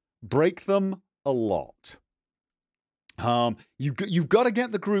them. Break them a lot. You've got to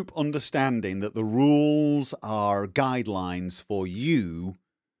get the group understanding that the rules are guidelines for you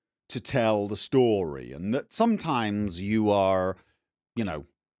to tell the story, and that sometimes you are, you know,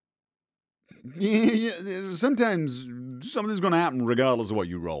 sometimes something's going to happen regardless of what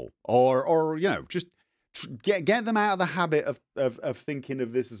you roll, or you know, just get them out of the habit of thinking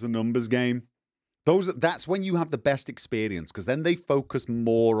of this as a numbers game. That's when you have the best experience, because then they focus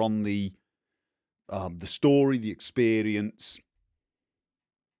more on the story, the experience.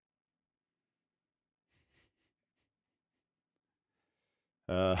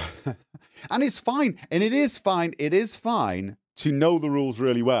 And it's fine. And it is fine. It is fine to know the rules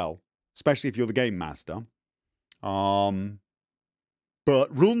really well, especially if you're the game master.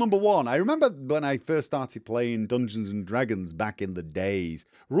 But rule number one, I remember when I first started playing Dungeons and Dragons back in the days,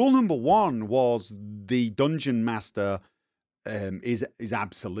 rule number one was the dungeon master is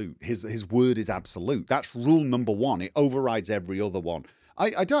absolute. His word is absolute. That's rule number one. It overrides every other one.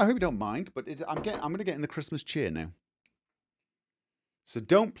 I hope you don't mind, but I'm going to get in the Christmas cheer now. So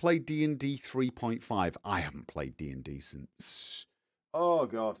don't play D&D 3.5. I haven't played D&D since, oh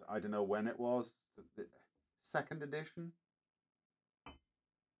God, I don't know when it was. The second edition?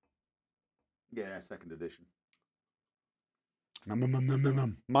 Yeah, second edition. My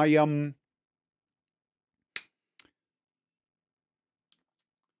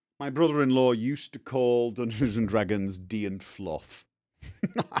brother-in-law used to call Dungeons and Dragons D and Fluff.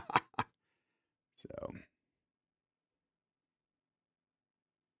 So.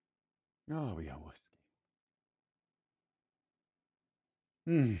 Oh, we got whiskey.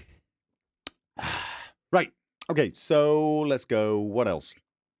 Right. Okay, so let's go. What else?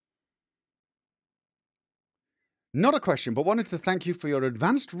 Not a question, but wanted to thank you for your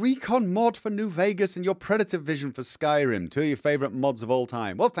Advanced Recon mod for New Vegas and your Predator Vision for Skyrim, two of your favourite mods of all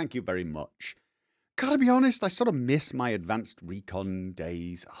time. Well, thank you very much. Gotta be honest, I sort of miss my Advanced Recon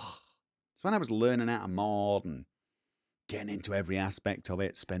days. Oh, it's when I was learning how to mod and getting into every aspect of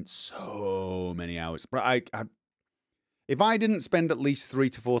it. Spent so many hours. But if I didn't spend at least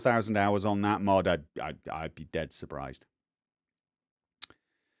 3,000 to 4,000 hours on that mod, I'd be dead surprised.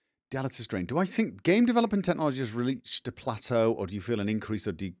 Dallas Strain. Do I think game development technology has reached a plateau, or do you feel an increase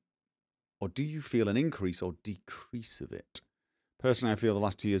or decrease of it? Personally, I feel the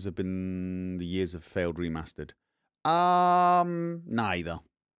last 2 years have been the years of failed remastered. Neither.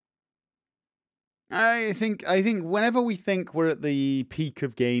 I think whenever we think we're at the peak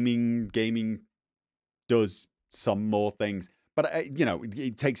of gaming does some more things, but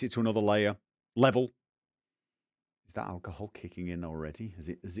it takes it to another level. Is that alcohol kicking in already? Is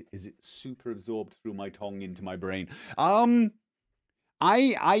it super absorbed through my tongue into my brain? I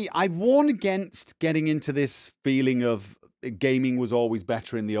warn against getting into this feeling of gaming was always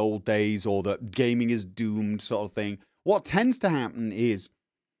better in the old days, or that gaming is doomed sort of thing. What tends to happen is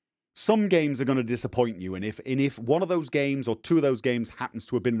some games are going to disappoint you, and if one of those games or two of those games happens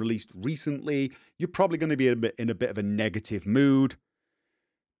to have been released recently, you're probably going to be in a bit of a negative mood.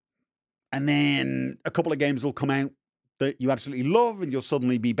 And then a couple of games will come out that you absolutely love, and you'll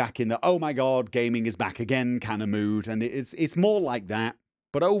suddenly be back in the, oh my God, gaming is back again kind of mood. And it's more like that.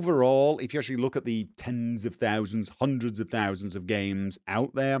 But overall, if you actually look at the tens of thousands, hundreds of thousands of games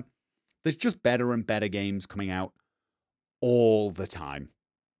out there, there's just better and better games coming out all the time.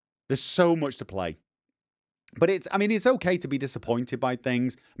 There's so much to play. But it's okay to be disappointed by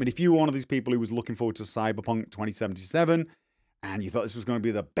things. I mean, if you were one of these people who was looking forward to Cyberpunk 2077, and you thought this was going to be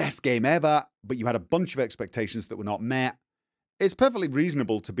the best game ever, but you had a bunch of expectations that were not met, it's perfectly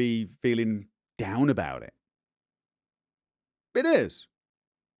reasonable to be feeling down about it. It is.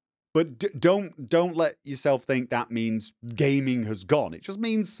 But don't let yourself think that means gaming has gone. It just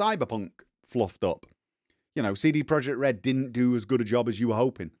means Cyberpunk fluffed up. CD Projekt Red didn't do as good a job as you were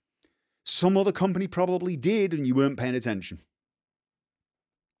hoping. Some other company probably did, and you weren't paying attention.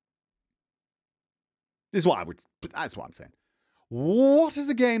 That's what I'm saying. What is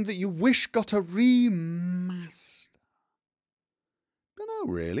a game that you wish got a remaster? Don't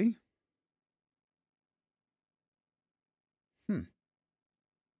know, really.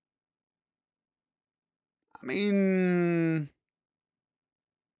 I mean,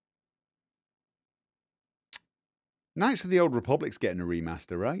 Knights of the Old Republic's getting a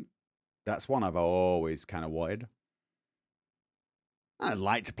remaster, right? That's one I've always kind of wanted. I'd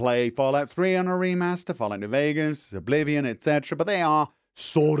like to play Fallout 3 on a remaster, Fallout New Vegas, Oblivion, etc. But they are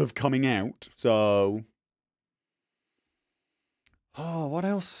sort of coming out, so... Oh, what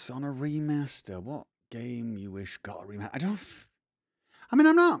else on a remaster? What game you wish got a remaster? I'm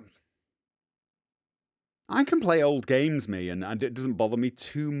not... I can play old games, and it doesn't bother me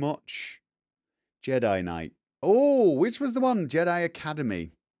too much. Jedi Knight. Oh, which was the one? Jedi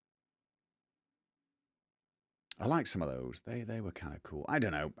Academy. I like some of those. They were kind of cool. I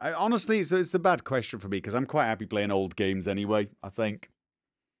don't know. Honestly, it's a bad question for me because I'm quite happy playing old games anyway, I think.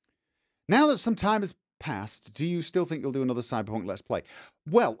 Now that some time has passed, do you still think you'll do another Cyberpunk Let's Play?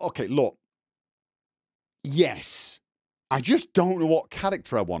 Well, okay, look. Yes. I just don't know what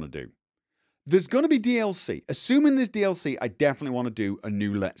character I want to do. There's going to be DLC. Assuming there's DLC, I definitely want to do a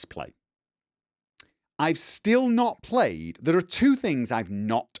new Let's Play. I've still not played. There are two things I've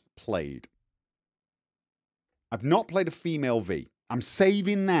not played. I've not played a female V. I'm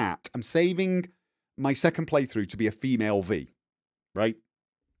saving that. I'm saving my second playthrough to be a female V. Right?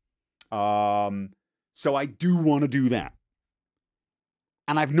 So I do want to do that.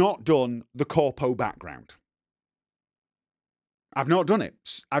 And I've not done the corpo background. I've not done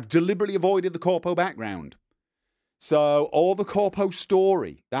it. I've deliberately avoided the corpo background. So all the corpo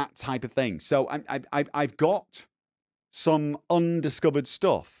story, that type of thing. So I've got some undiscovered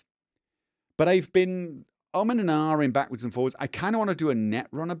stuff, but I've been and ahhing backwards and forwards. I kind of want to do a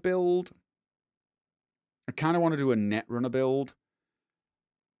Netrunner build.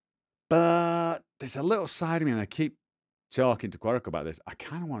 But there's a little side of me, and I keep talking to Queric about this. I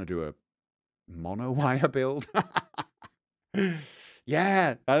kind of want to do a monowire build.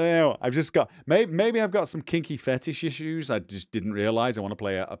 Yeah, I don't know. I've just got maybe I've got some kinky fetish issues. I just didn't realize I want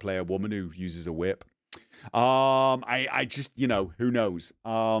to play a woman who uses a whip. I just, you know, who knows.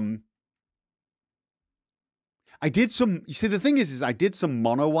 I did some. You see, the thing is I did some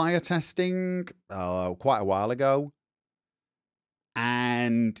monowire testing quite a while ago,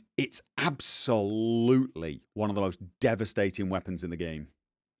 and it's absolutely one of the most devastating weapons in the game,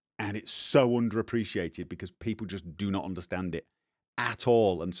 and it's so underappreciated because people just do not understand it at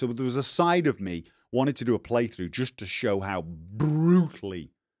all. And so there was a side of me wanted to do a playthrough just to show how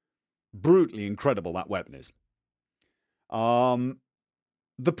brutally incredible that weapon is. The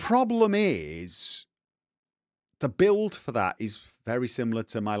problem is the build for that is very similar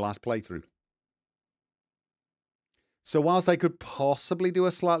to my last playthrough. So whilst I could possibly do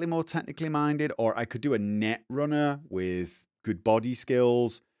a slightly more technically minded, or I could do a Netrunner with good body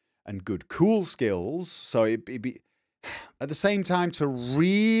skills and good cool skills, so it'd be at the same time, to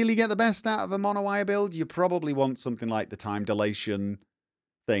really get the best out of a monowire build, you probably want something like the time dilation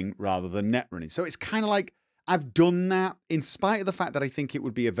thing rather than net running. So it's kind of like I've done that in spite of the fact that I think it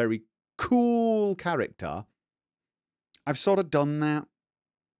would be a very cool character. I've sort of done that.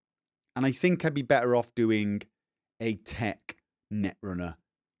 And I think I'd be better off doing a tech Netrunner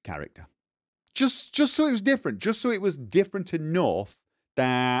character. Just so it was different. Just so it was different enough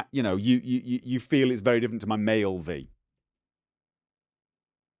that, you know, you feel it's very different to my male V.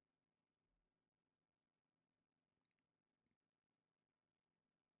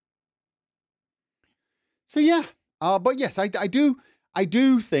 So yeah, but yes, I do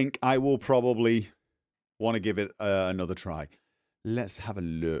think I will probably want to give it another try. Let's have a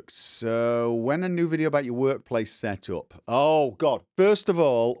look. So when a new video about your workplace setup. Oh God. First of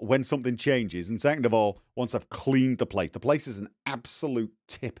all, when something changes. And second of all, once I've cleaned the place. The place is an absolute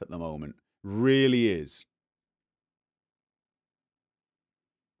tip at the moment. Really is.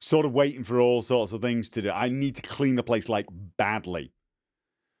 Sort of waiting for all sorts of things to do. I need to clean the place like badly.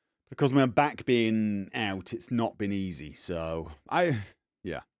 Because my back being out, it's not been easy. So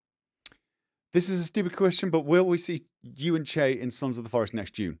yeah. This is a stupid question, but will we see you and Che in Sons of the Forest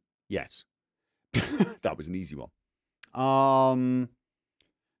next June? Yes. That was an easy one.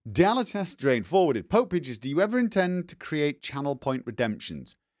 Dalatas Drain forwarded. Pope Pidges, do you ever intend to create channel point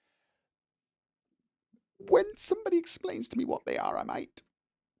redemptions? When somebody explains to me what they are, I might.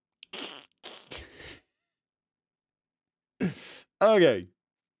 Okay.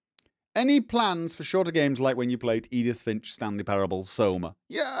 Any plans for shorter games like when you played Edith Finch, Stanley Parable, Soma?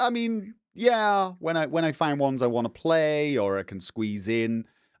 Yeah, I mean, yeah, when I find ones I want to play or I can squeeze in.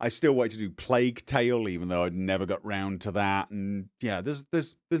 I still want to do Plague Tale, even though I'd never got round to that. And yeah,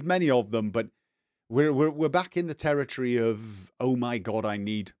 there's many of them, but we're back in the territory of, oh my God, I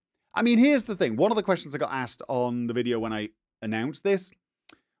mean, here's the thing. One of the questions I got asked on the video when I announced this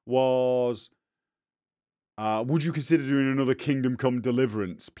was, would you consider doing another Kingdom Come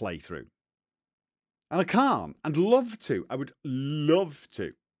Deliverance playthrough? And I can't. And love to. I would love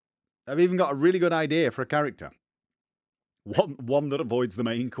to. I've even got a really good idea for a character. One that avoids the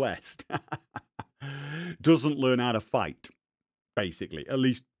main quest. Doesn't learn how to fight, basically. At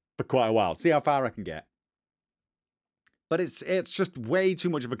least for quite a while. See how far I can get. But it's just way too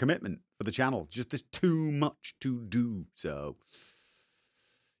much of a commitment for the channel. Just there's too much to do. So,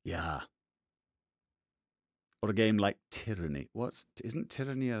 yeah. Or a game like Tyranny. Isn't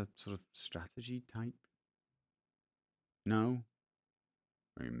Tyranny a sort of strategy type? No?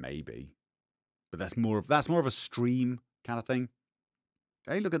 I mean, maybe. But that's more of a stream kind of thing.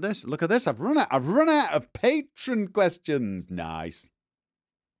 Hey, look at this. Look at this. I've run out of patron questions. Nice.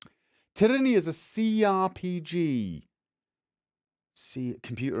 Tyranny is a CRPG.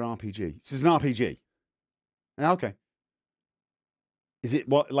 Computer RPG. This is an RPG. Okay. Is it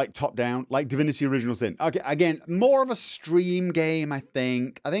what, like top down, like Divinity Original Sin? Okay, again, more of a stream game, I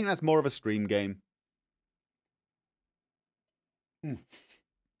think. I think that's more of a stream game.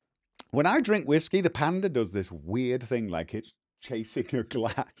 When I drink whiskey, the panda does this weird thing, like it's chasing a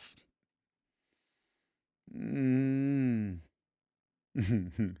glass.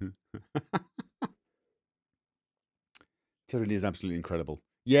 Tyranny is absolutely incredible.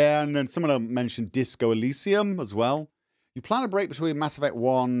 Yeah, and then someone mentioned Disco Elysium as well. You plan a break between Mass Effect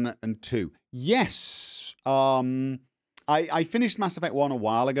 1 and 2. Yes, I finished Mass Effect 1 a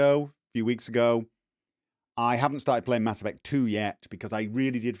while ago, a few weeks ago. I haven't started playing Mass Effect 2 yet because I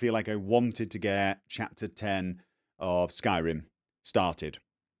really did feel like I wanted to get Chapter 10 of Skyrim started.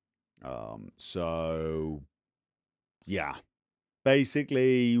 So, yeah.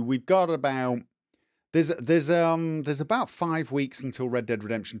 Basically, we've got about... There's about 5 weeks until Red Dead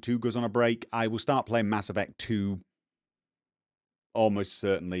Redemption 2 goes on a break. I will start playing Mass Effect 2 almost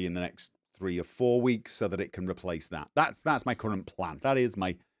certainly in the next 3 or 4 weeks so that it can replace that. That's my current plan. That is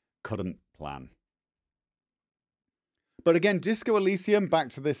my current plan. But again, Disco Elysium, back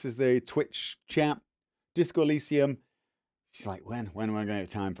to this is the Twitch chat. Disco Elysium, she's like, when am I going to get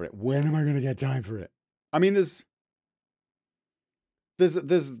time for it? When am I going to get time for it? I mean, there's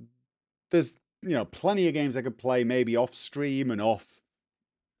plenty of games I could play maybe off stream and off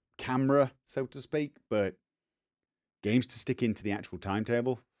camera, so to speak, but games to stick into the actual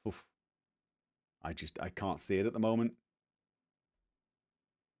timetable, oof, I can't see it at the moment.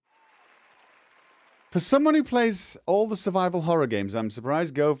 For someone who plays all the survival horror games, I'm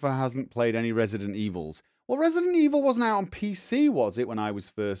surprised Gopher hasn't played any Resident Evils. Well, Resident Evil wasn't out on PC, was it, when I was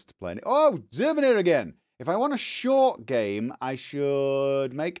first playing it? Oh, Zervin here again. If I want a short game, I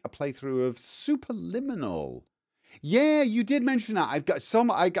should make a playthrough of Superliminal. Yeah, you did mention that. I've got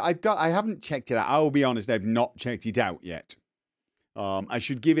some. I haven't checked it out. I will be honest, I've not checked it out yet. I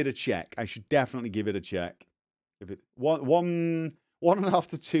should give it a check. I should definitely give it a check. If it one and a half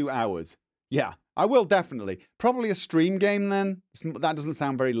to 2 hours. Yeah, I will definitely. Probably a stream game then. That doesn't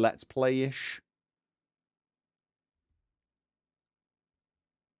sound very Let's Play-ish.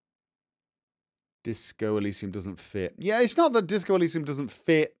 Disco Elysium doesn't fit. Yeah, it's not that Disco Elysium doesn't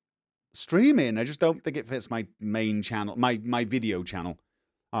fit streaming. I just don't think it fits my main channel, my video channel.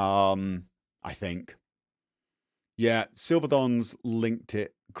 I think. Yeah, Silverdon's linked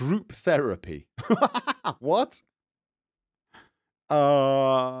it. Group therapy. What?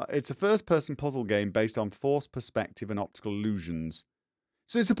 It's a first-person puzzle game based on forced perspective and optical illusions.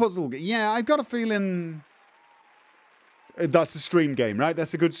 So it's a puzzle game. Yeah, I've got a feeling that's a stream game, right?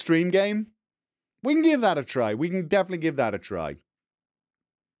 That's a good stream game. We can give that a try. We can definitely give that a try.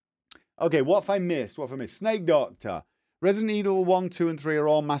 Okay, what have I missed? What have I missed? Snake Doctor. Resident Evil 1, 2, and 3 are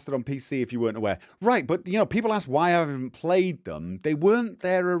all mastered on PC if you weren't aware. Right, but, people ask why I haven't played them. They weren't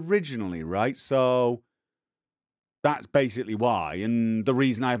there originally, right? So that's basically why. And the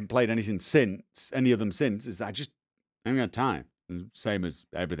reason I haven't played any of them since, is that I just haven't got time. Same as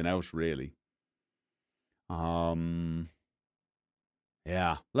everything else, really. Yeah.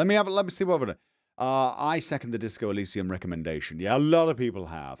 Let me see what we're... I second the Disco Elysium recommendation. Yeah, a lot of people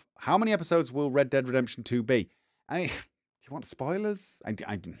have. How many episodes will Red Dead Redemption 2 be? Do you want spoilers?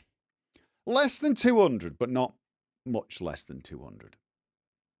 Less than 200, but not much less than 200.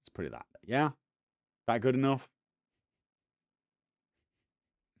 Let's put it that way. Yeah? That good enough?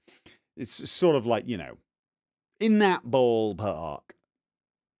 It's sort of like, in that ballpark.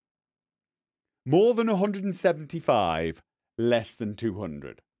 More than 175, less than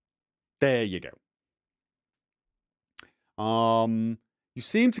 200. There you go. You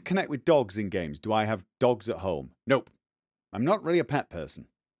seem to connect with dogs in games. Do I have dogs at home? Nope. I'm not really a pet person.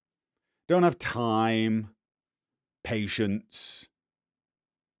 Don't have time, patience.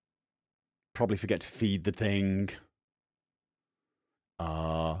 Probably forget to feed the thing.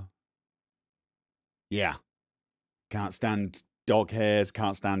 Yeah. Can't stand dog hairs,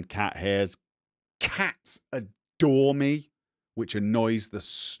 can't stand cat hairs. Cats adore me, which annoys the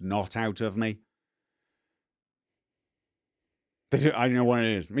snot out of me. They do, I don't know what it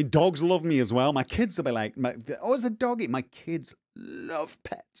is. I mean, dogs love me as well. My kids will be like, oh, it's a doggy. My kids love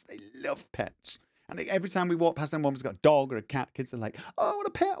pets. They love pets. And every time we walk past them, one's got a dog or a cat, kids are like, oh, I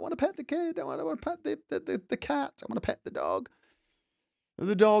want to pet the kid. I want to pet the cat. I want to pet the dog.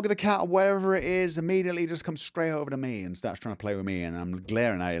 The dog or the cat or wherever it is immediately just comes straight over to me and starts trying to play with me. And I'm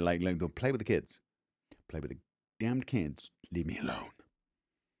glaring at it like don't play with the kids. Play with the damned kids. Leave me alone.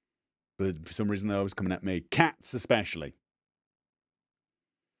 But for some reason, they're always coming at me. Cats especially.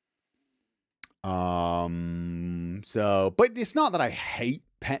 But it's not that I hate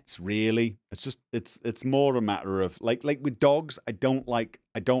pets really. It's just it's more a matter of like with dogs. I don't like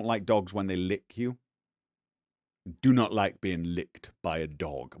dogs when they lick you. Do not like being licked by a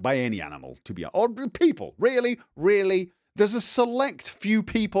dog, by any animal, to be honest. Or people. Really. There's a select few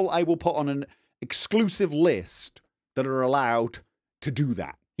people I will put on an exclusive list that are allowed to do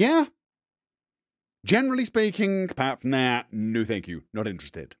that. Yeah? Generally speaking, apart from that, no thank you. Not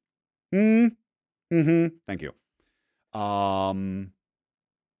interested. Thank you.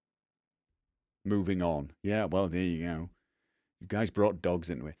 Moving on. Yeah, well, there you go. You guys brought dogs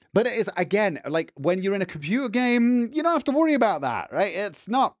into it. But it is, again, like when you're in a computer game, you don't have to worry about that, right? It's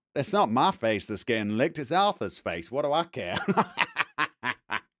not my face that's getting licked, it's Arthur's face. What do I care?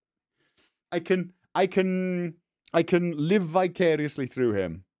 I can live vicariously through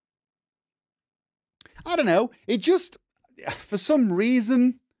him. I don't know. It just, for some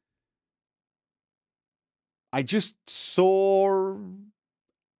reason, I just saw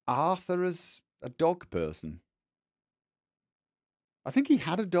Arthur as a dog person. I think he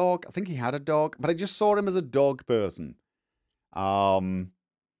had a dog. But I just saw him as a dog person. And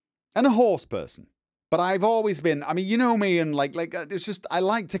a horse person. But I've always been, I mean, you know me, and like it's just, I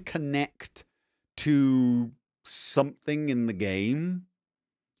like to connect to something in the game.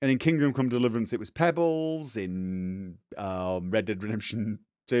 And in Kingdom Come Deliverance, it was Pebbles. In Red Dead Redemption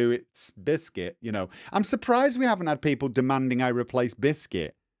 2, it's Biscuit. You know, I'm surprised we haven't had people demanding I replace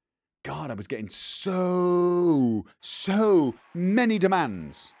Biscuit. God, I was getting so many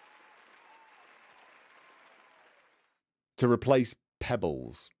demands to replace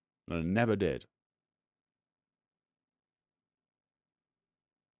Pebbles, and I never did.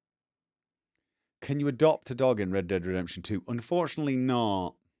 Can you adopt a dog in Red Dead Redemption 2? Unfortunately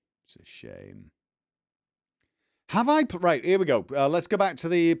not. It's a shame. Have I... Right, here we go. Let's go back to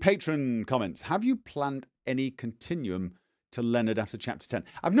the patron comments. Have you planned any continuum to Leonard after Chapter 10?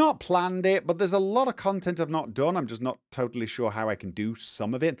 I've not planned it, but there's a lot of content I've not done. I'm just not totally sure how I can do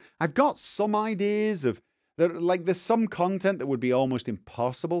some of it. I've got some ideas of... There's some content that would be almost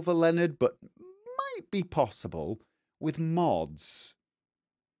impossible for Leonard, but might be possible with mods.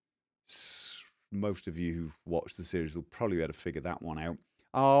 Most of you who've watched the series will probably be able to figure that one out.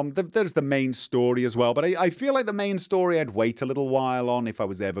 There's the main story as well, but I feel like the main story I'd wait a little while on if I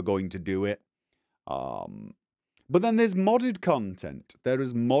was ever going to do it. But then there's modded content. There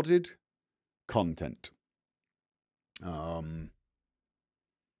is modded content.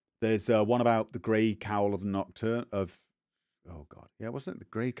 There's one about the Grey Cowl of Nocturnal. Oh God, yeah, wasn't it the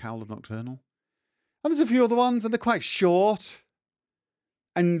Grey Cowl of Nocturnal? And there's a few other ones, and they're quite short.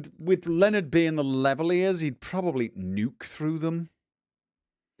 And with Leonard being the level he is, he'd probably nuke through them.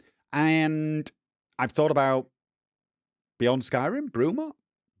 And I've thought about Beyond Skyrim, Bruma,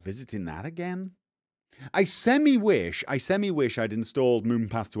 visiting that again. I semi-wish I'd installed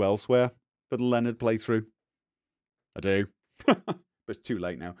Moonpath to Elsewhere for the Leonard playthrough. I do. But it's too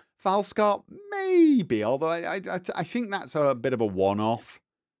late now. Falscott, maybe, although I think that's a bit of a one-off.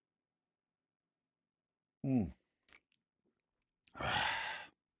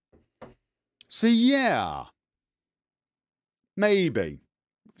 So yeah, maybe.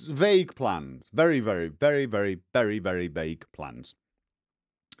 Vague plans. Very, very, very, very, very, very vague plans.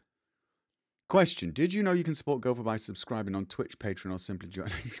 Question. Did you know you can support Gopher by subscribing on Twitch, Patreon, or simply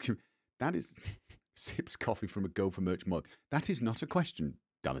joining? That is sips coffee from a Gopher merch mug. That is not a question,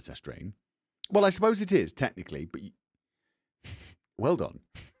 Dallas Estrain. Well, I suppose it is, technically, but well done.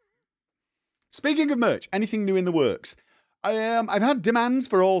 Speaking of merch, anything new in the works? I've had demands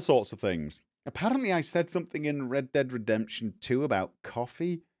for all sorts of things. Apparently, I said something in Red Dead Redemption 2 about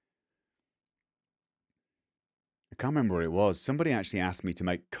coffee. I can't remember what it was. Somebody actually asked me to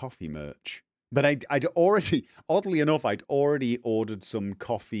make coffee merch. But I'd already, oddly enough, I'd already ordered some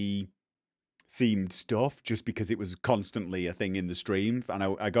coffee-themed stuff just because it was constantly a thing in the stream. And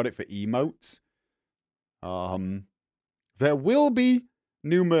I got it for emotes. There will be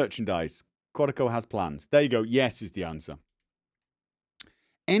new merchandise. Quadico has plans. There you go. Yes is the answer.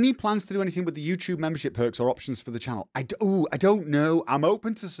 Any plans to do anything with the YouTube membership perks or options for the channel? I don't know. I'm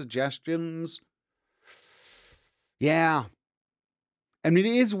open to suggestions. Yeah. I mean,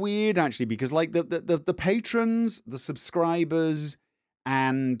 it is weird, actually, because like the patrons, the subscribers,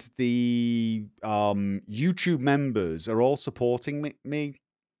 and the YouTube members are all supporting me.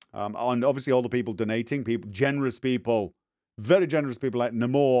 And obviously all the people donating, generous people, very generous people like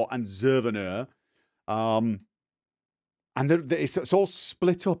Namor and Zervaner. And it's all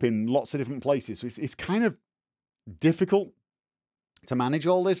split up in lots of different places. So it's kind of difficult to manage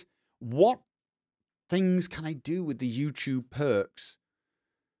all this. What things can I do with the YouTube perks?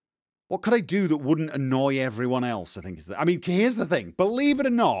 What could I do that wouldn't annoy everyone else, I think is I mean, here's the thing. Believe it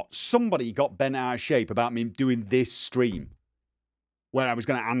or not, somebody got bent out of shape about me doing this stream where I was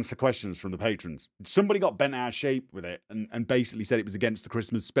going to answer questions from the patrons. Somebody got bent out of shape with it and basically said it was against the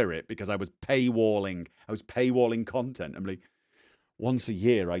Christmas spirit because I was paywalling. Content. I'm like, once a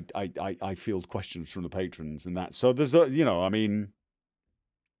year, I field questions from the patrons and that. So there's I mean,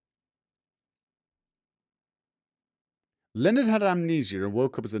 Leonard had amnesia and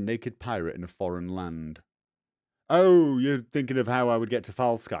woke up as a naked pirate in a foreign land. Oh, you're thinking of how I would get to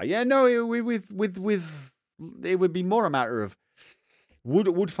Falsky? Yeah, no, it would be more a matter of Would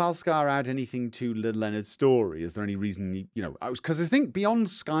Falskar add anything to Leonard's story? Is there any reason, because I think Beyond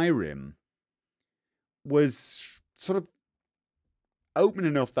Skyrim was sort of open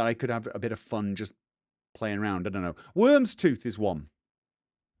enough that I could have a bit of fun just playing around. I don't know. Worm's Tooth is one.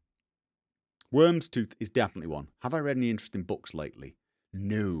 Worm's Tooth is definitely one. Have I read any interesting books lately?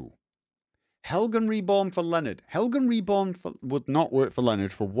 No. Helgen Reborn for Leonard. Helgen Reborn would not work for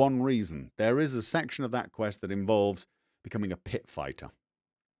Leonard for one reason. There is a section of that quest that involves becoming a pit fighter.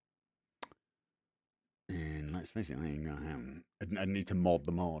 And let's face it, I need to mod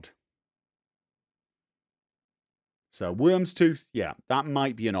the mod. So Worm's Tooth, yeah, that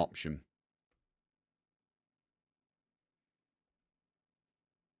might be an option.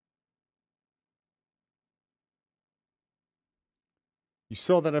 You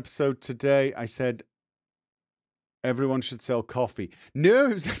saw that episode today. I said everyone should sell coffee.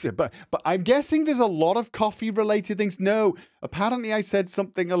 No, but I'm guessing there's a lot of coffee-related things. No, apparently I said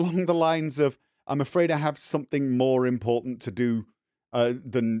something along the lines of, I'm afraid I have something more important to do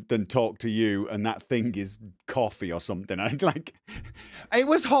than talk to you, and that thing is coffee or something. It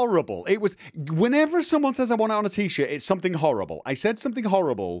was horrible. It was, whenever someone says I want it on a t-shirt, it's something horrible. I said something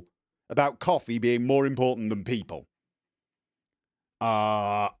horrible about coffee being more important than people.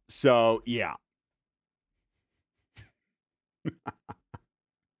 So yeah.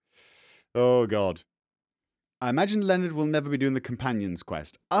 Oh God. I imagine Leonard will never be doing the Companions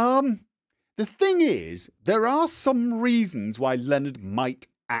quest. The thing is, there are some reasons why Leonard might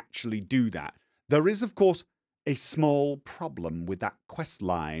actually do that. There is, of course, a small problem with that quest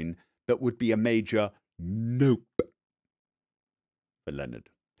line that would be a major nope for Leonard.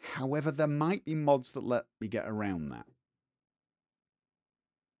 However, there might be mods that let me get around that.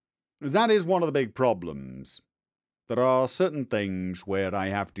 That is one of the big problems. There are certain things where I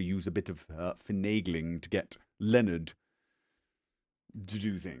have to use a bit of finagling to get Leonard to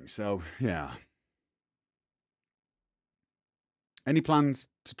do things. So, yeah. Any plans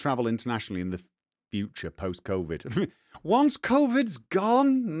to travel internationally in the future post-COVID? Once COVID's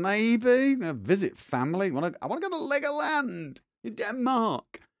gone, maybe. Visit family. I want to go to Legoland in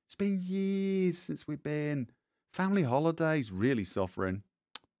Denmark. It's been years since we've been. Family holidays, really suffering.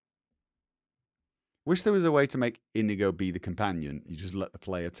 Wish there was a way to make Inigo be the companion. You just let the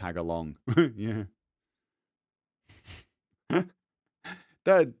player tag along. Yeah.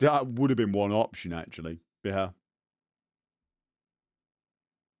 That would have been one option, actually. Yeah.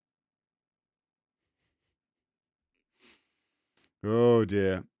 Oh,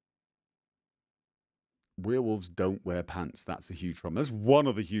 dear. Werewolves don't wear pants. That's a huge problem. That's one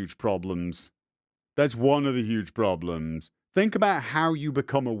of the huge problems. That's one of the huge problems. Think about how you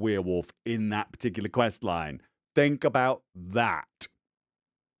become a werewolf in that particular quest line. Think about that.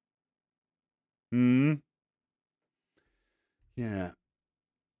 Yeah.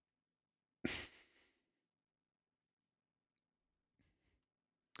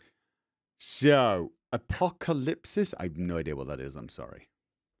 So, Apocalypsis? I have no idea what that is. I'm sorry.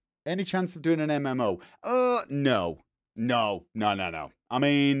 Any chance of doing an MMO? No. No. I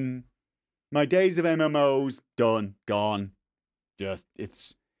mean, my days of MMOs, done, gone. Just,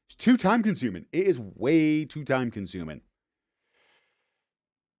 it's too time consuming. It is way too time consuming.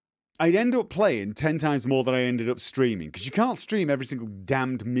 I'd end up playing 10 times more than I ended up streaming, because you can't stream every single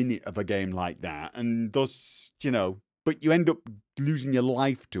damned minute of a game like that, and thus, but you end up losing your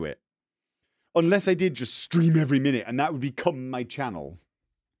life to it. Unless I did just stream every minute, and that would become my channel.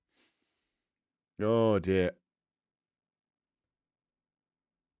 Oh dear.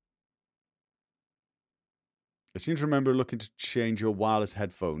 I seem to remember looking to change your wireless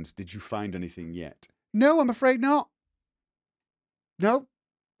headphones. Did you find anything yet? No, I'm afraid not. No,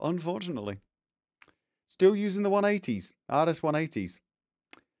 unfortunately. Still using the 180s, RS 180s.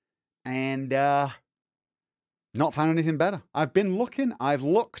 And not found anything better. I've been looking, I've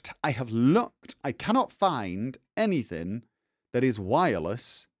looked, I have looked. I cannot find anything that is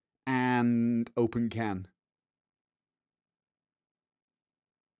wireless and open CAN.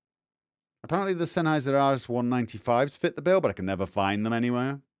 Apparently the Sennheiser RS195s fit the bill, but I can never find them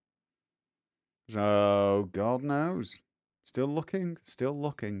anywhere. So, God knows. Still looking, still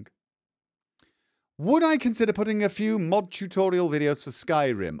looking. Would I consider putting a few mod tutorial videos for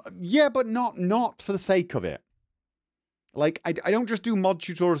Skyrim? Yeah, but not for the sake of it. Like, I don't just do mod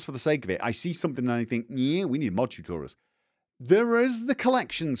tutorials for the sake of it. I see something and I think, yeah, we need mod tutorials. There is the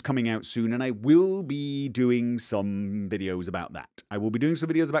collections coming out soon, and I will be doing some videos about that. I will be doing some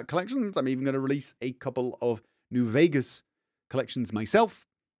videos about collections. I'm even going to release a couple of New Vegas collections myself.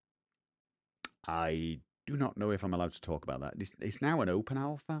 I do not know if I'm allowed to talk about that. It's now an open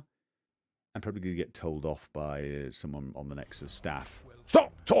alpha. I'm probably going to get told off by someone on the Nexus staff.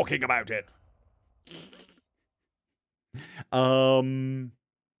 Stop talking about it!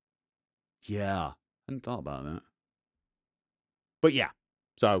 Yeah. I hadn't thought about that. But yeah.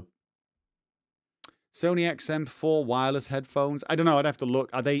 So Sony XM4 wireless headphones. I don't know, I'd have to look.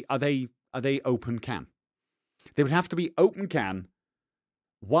 Are they open can? They would have to be open can,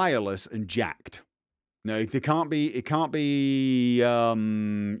 wireless, and jacked. No, it can't be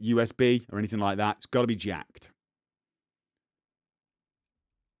USB or anything like that. It's got to be jacked.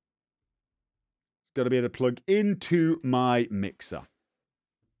 It's got to be able to plug into my mixer.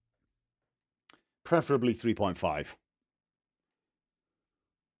 Preferably 3.5.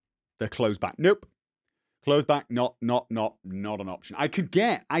 They're closed back. Nope. Closed back, not an option. I could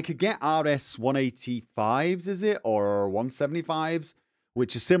get RS 185s, is it? Or 175s,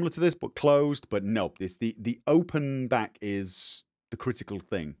 which is similar to this, but closed. But nope, it's the open back is the critical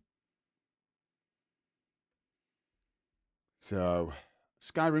thing. So,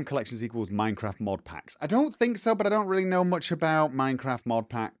 Skyrim collections equals Minecraft mod packs. I don't think so, but I don't really know much about Minecraft mod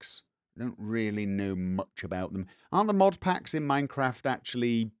packs. I don't really know much about them. Aren't the mod packs in Minecraft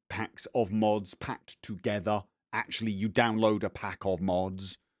actually packs of mods packed together? Actually, you download a pack of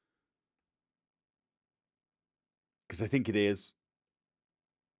mods. Because I think it is.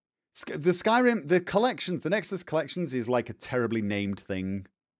 The Skyrim, the collections, the Nexus collections is like a terribly named thing.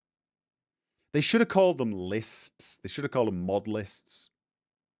 They should have called them lists. They should have called them mod lists.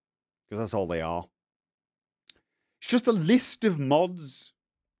 Because that's all they are. It's just a list of mods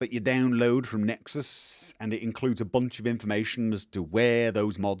that you download from Nexus, and it includes a bunch of information as to where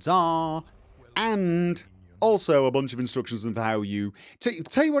those mods are, and also a bunch of instructions on how you...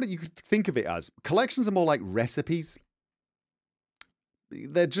 Tell you what you could think of it as. Collections are more like recipes.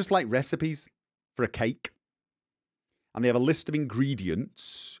 They're just like recipes for a cake. And they have a list of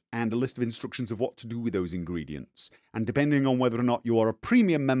ingredients and a list of instructions of what to do with those ingredients. And depending on whether or not you are a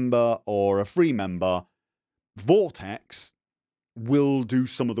premium member or a free member, Vortex will do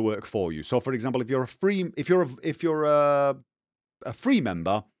some of the work for you. So, for example, if you're a free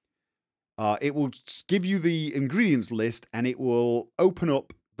member, it will give you the ingredients list, and it will open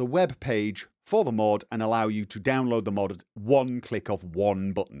up the web page for the mod and allow you to download the mod at one click of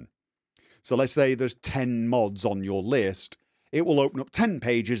one button. So let's say there's 10 mods on your list. It will open up 10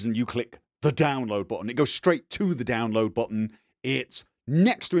 pages and you click the download button. It goes straight to the download button. It's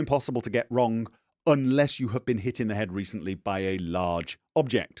next to impossible to get wrong unless you have been hit in the head recently by a large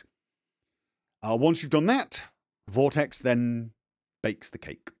object. Once you've done that, Vortex then bakes the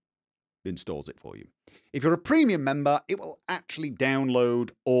cake, installs it for you. If you're a premium member, it will actually download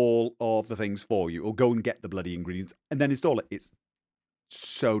all of the things for you, or go and get the bloody ingredients and then install it. It's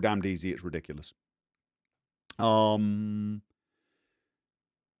so damned easy, it's ridiculous. I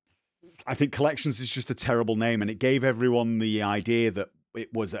think collections is just a terrible name, and it gave everyone the idea that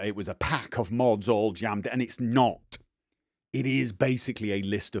it was a pack of mods all jammed, and it's not. It is basically a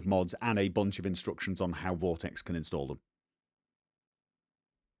list of mods and a bunch of instructions on how Vortex can install them.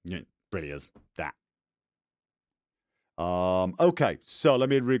 Yeah, it really is that. Okay, so let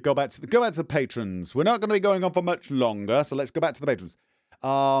me go back to the patrons. We're not going to be going on for much longer, so let's go back to the patrons.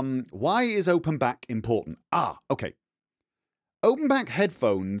 Why is open back important? Okay. Open back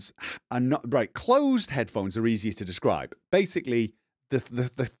headphones are not right. Closed headphones are easier to describe. Basically,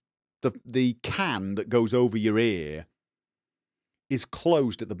 the can that goes over your ear is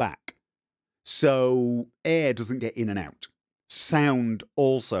closed at the back, so air doesn't get in and out. Sound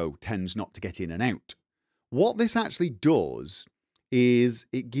also tends not to get in and out. What this actually does is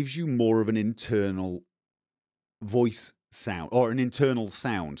it gives you more of an internal voice sound, or an internal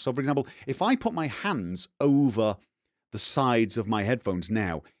sound. So, for example, if I put my hands over the sides of my headphones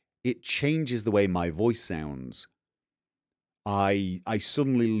now, it changes the way my voice sounds. I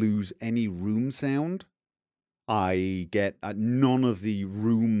suddenly lose any room sound. I get none of the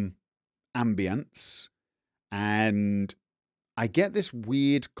room ambience, and I get this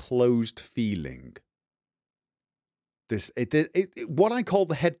weird closed feeling. What I call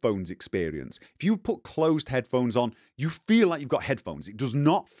the headphones experience. If you put closed headphones on, you feel like you've got headphones. It does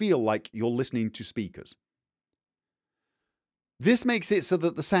not feel like you're listening to speakers. This makes it so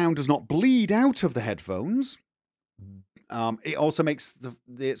that the sound does not bleed out of the headphones. It also makes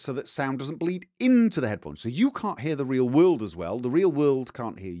it so that sound doesn't bleed into the headphones. So you can't hear the real world as well. The real world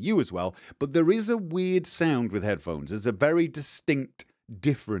can't hear you as well. But there is a weird sound with headphones. There's a very distinct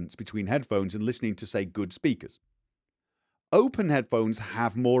difference between headphones and listening to, say, good speakers. Open headphones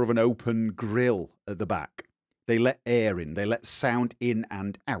have more of an open grill at the back. They let air in. They let sound in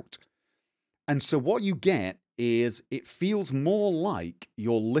and out. And so what you get is it feels more like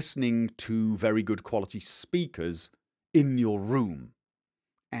you're listening to very good quality speakers in your room.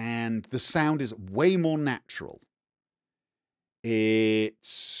 And the sound is way more natural.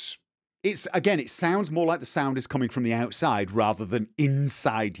 It's again, it sounds more like the sound is coming from the outside rather than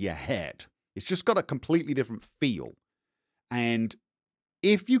inside your head. It's just got a completely different feel. And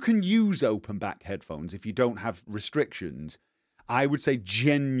if you can use open back headphones, if you don't have restrictions, I would say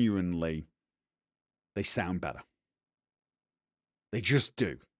genuinely they sound better. They just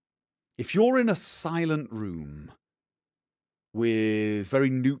do. If you're in a silent room with very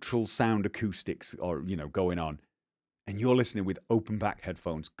neutral sound acoustics or, going on, and you're listening with open back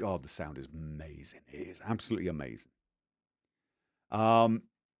headphones, God, the sound is amazing. It is absolutely amazing.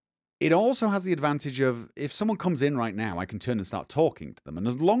 It also has the advantage of if someone comes in right now, I can turn and start talking to them. And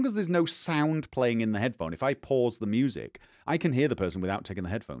as long as there's no sound playing in the headphone, if I pause the music, I can hear the person without taking the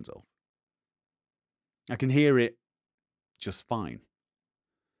headphones off. I can hear it just fine.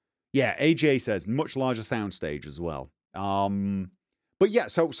 Yeah, AJ says much larger soundstage as well. But yeah,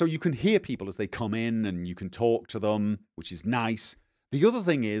 so you can hear people as they come in and you can talk to them, which is nice. The other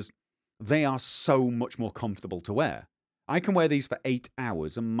thing is they are so much more comfortable to wear. I can wear these for 8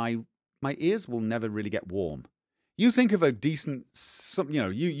 hours and my ears will never really get warm. You think of a decent,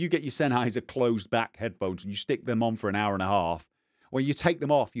 you get your Sennheiser closed back headphones and you stick them on for an hour and a half. When you take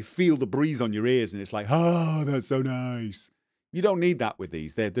them off, you feel the breeze on your ears and it's like, oh, that's so nice. You don't need that with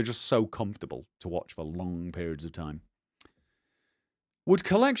these. They're just so comfortable to watch for long periods of time. Would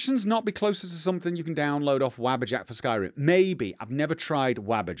collections not be closer to something you can download off Wabberjack for Skyrim? Maybe. I've never tried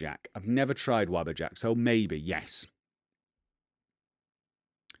Wabberjack. So maybe, yes.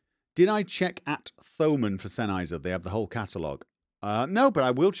 Did I check at Thomann for Sennheiser? They have the whole catalogue. No, but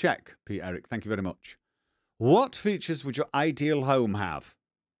I will check, Pete Eric. Thank you very much. What features would your ideal home have?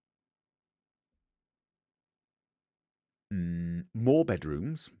 More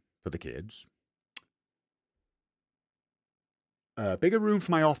bedrooms for the kids. A bigger room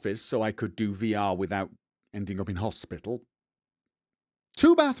for my office so I could do VR without ending up in hospital.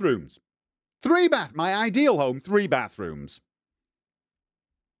 2 bathrooms. My ideal home, 3 bathrooms.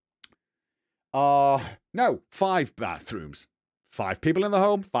 No, 5 bathrooms. 5 people in the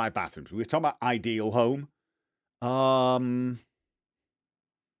home, 5 bathrooms. We're talking about ideal home.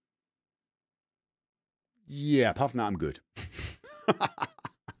 Yeah, apart from that, I'm good.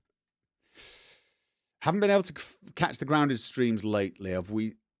 Haven't been able to catch the grounded streams lately.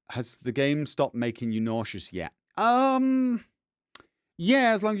 Has the game stopped making you nauseous yet? Yeah,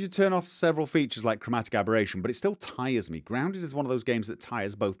 as long as you turn off several features like chromatic aberration, but it still tires me. Grounded is one of those games that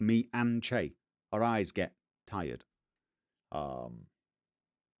tires both me and Che. Our eyes get tired.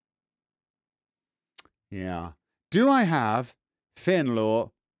 Yeah. Do I have Fenlor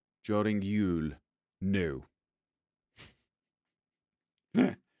during Yule? No.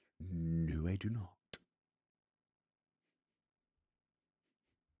 No, I do not.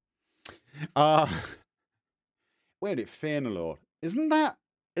 Where did Fenlor? Is that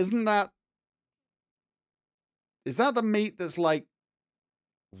the meat that's like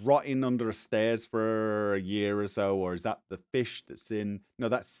rotting under a stairs for a year or so, or is that the fish that's in? No,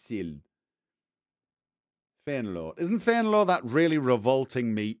 that's Sil. Fenlor. Isn't Fenlor that really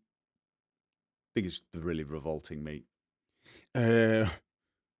revolting meat? I think it's the really revolting meat. Don't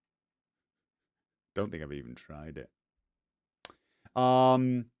think I've even tried it.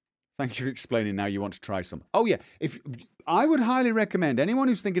 Thank you for explaining. Now you want to try some. Oh yeah, I would highly recommend anyone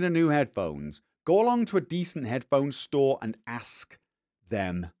who's thinking of new headphones, go along to a decent headphone store and ask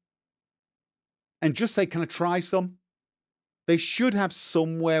them. And just say, can I try some? They should have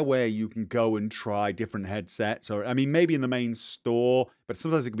somewhere where you can go and try different headsets. Or, I mean, maybe in the main store, but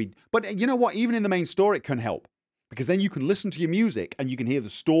sometimes it could be. But you know what? Even in the main store, it can help. Because then you can listen to your music and you can hear the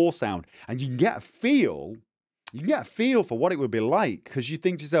store sound. And you can get a feel. You can get a feel for what it would be like. Because you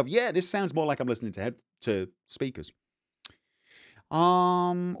think to yourself, yeah, this sounds more like I'm listening to speakers.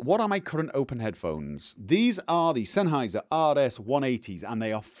 What are my current open headphones? These are the Sennheiser RS180s. And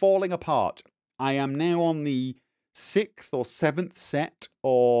they are falling apart. I am now on the 6th or 7th set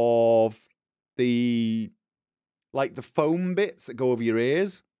of the foam bits that go over your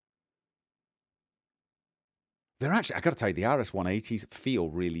ears. They're actually, I gotta tell you, the RS180s feel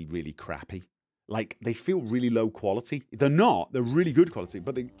really, really crappy. Like, they feel really low quality. They're not, they're really good quality,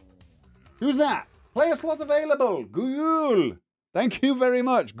 but they... Who's that? Player slot available! Guyul! Thank you very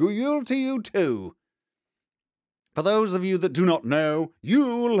much. Guyul to you too. For those of you that do not know,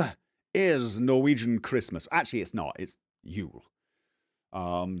 Yule is Norwegian Christmas. Actually, it's not. It's Yule.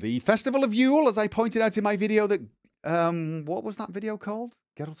 The Festival of Yule, as I pointed out in my video that... what was that video called?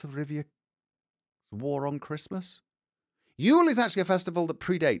 Geralt of Rivia War on Christmas? Yule is actually a festival that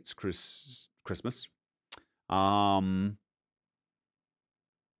predates Christmas. And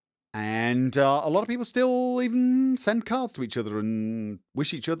a lot of people still even send cards to each other and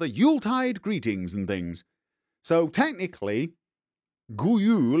wish each other Yuletide greetings and things. So technically, God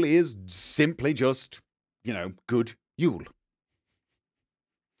Yule is simply just, good Yule.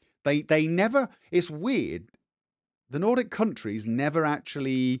 They never, it's weird, the Nordic countries never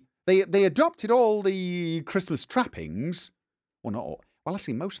actually, they adopted all the Christmas trappings. Well, not all. Well,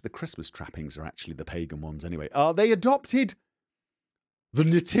 actually, most of the Christmas trappings are actually the pagan ones anyway. They adopted the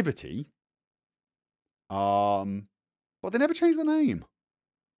nativity, but they never changed the name.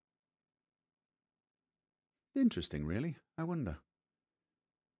 Interesting, really. I wonder.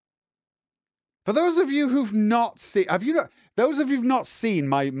 For those of you who've not seen, those of you who've not seen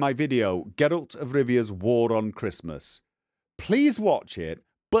my video, Geralt of Rivia's War on Christmas, please watch it.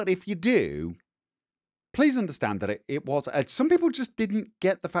 But if you do, please understand that it was. Some people just didn't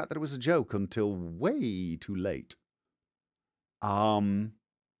get the fact that it was a joke until way too late.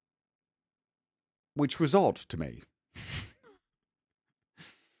 Which was odd to me.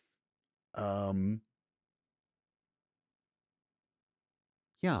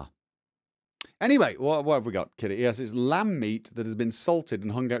 Yeah. Anyway, what have we got, Kitty? Yes, it's lamb meat that has been salted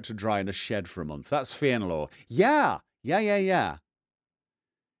and hung out to dry in a shed for a month. That's Fianalore. Yeah. Yeah.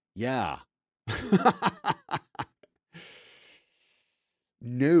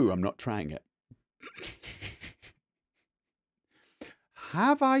 No, I'm not trying it.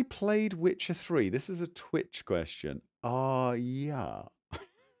 Have I played Witcher 3? This is a Twitch question. Yeah.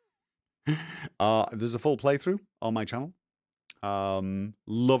 There's a full playthrough on my channel.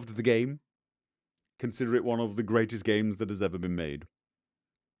 Loved the game. Consider it one of the greatest games that has ever been made.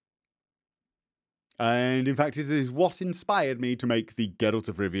 And in fact, it is what inspired me to make the Geralt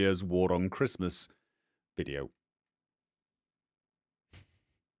of Rivia's War on Christmas video.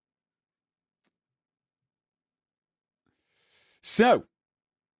 So,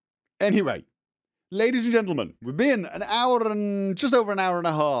 anyway, ladies and gentlemen, we've been just over an hour and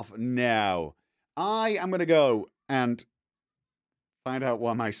a half now. I am going to go and find out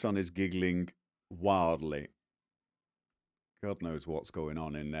why my son is giggling wildly. God knows what's going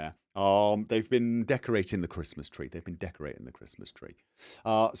on in there. They've been decorating the Christmas tree.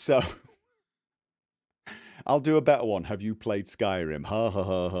 So I'll do a better one. Have you played Skyrim? Ha ha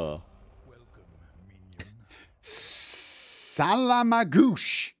ha ha. Welcome, minion.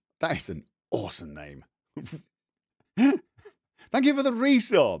 Salamagoosh. That is an awesome name. Thank you for the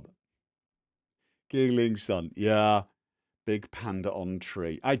resub. Giggling son. Yeah. Big panda on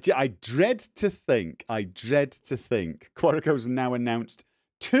tree. I dread to think. Quorico's now announced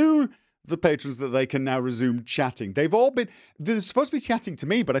to the patrons that they can now resume chatting. They're supposed to be chatting to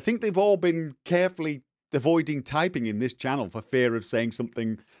me, but I think they've all been carefully avoiding typing in this channel for fear of saying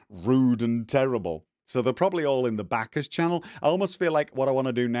something rude and terrible. So they're probably all in the Bacchus channel. I almost feel like what I want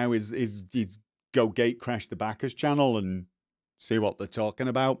to do now is go gate crash the Bacchus channel and see what they're talking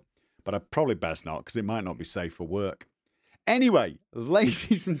about. But I probably best not, because it might not be safe for work. Anyway,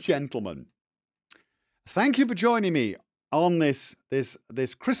 ladies and gentlemen, thank you for joining me on this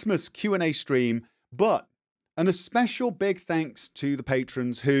Christmas Q&A stream, and a special big thanks to the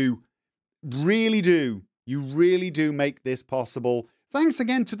patrons who really do make this possible. Thanks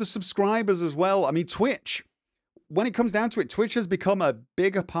again to the subscribers as well. I mean, Twitch, when it comes down to it, Twitch has become a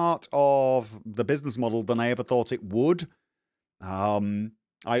bigger part of the business model than I ever thought it would. I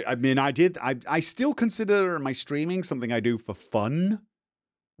still consider my streaming something I do for fun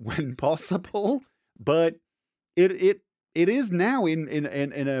when possible, but it is now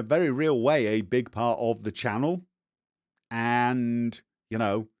in a very real way a big part of the channel. And,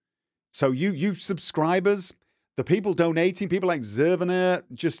 so you subscribers, the people donating, people like Zervaner,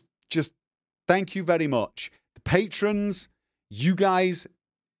 just thank you very much. The patrons, you guys,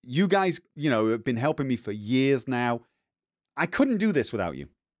 have been helping me for years now. I couldn't do this without you.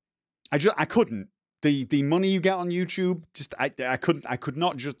 I couldn't. The money you get on YouTube, I could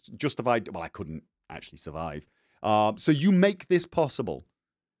not just justify. Well, I couldn't actually survive. So you make this possible.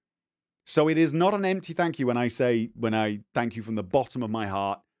 So it is not an empty thank you when I thank you from the bottom of my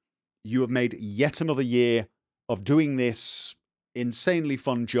heart. You have made yet another year of doing this insanely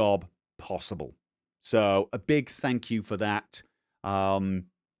fun job possible. So a big thank you for that. And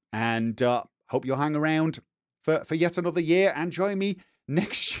hope you'll hang around for yet another year and join me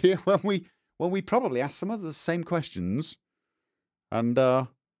next year when we probably ask some of the same questions. And oh,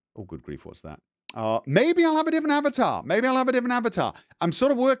 good grief, what's that? Maybe I'll have a different avatar. I'm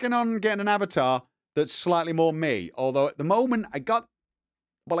sort of working on getting an avatar that's slightly more me. Although at the moment I got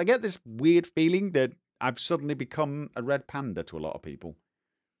Well, I get this weird feeling that I've suddenly become a red panda to a lot of people,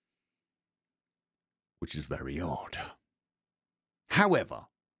 which is very odd. However,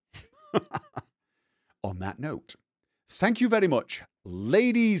 on that note, thank you very much,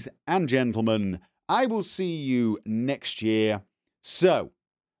 ladies and gentlemen. I will see you next year. So,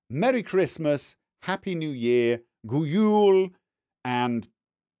 Merry Christmas, Happy New Year, Guyul, and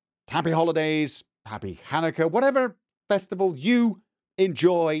Happy Holidays, Happy Hanukkah, whatever festival you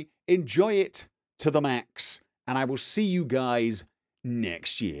enjoy it to the max. And I will see you guys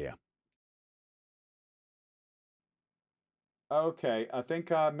next year. Okay, I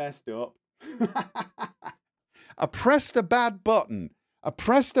think I messed up. I pressed a bad button. I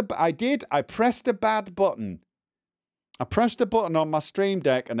pressed a bad button. I pressed a button on my Stream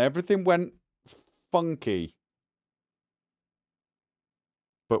Deck and everything went funky.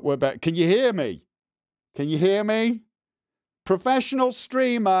 But we're back. Can you hear me? Can you hear me? Professional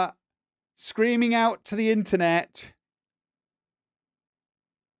streamer screaming out to the internet.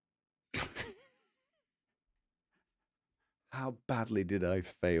 How badly did I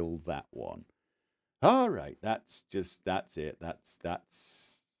fail that one? All right, that's it.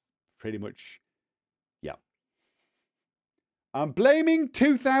 That's pretty much, yeah. I'm blaming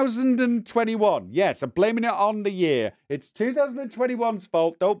 2021. Yes, I'm blaming it on the year. It's 2021's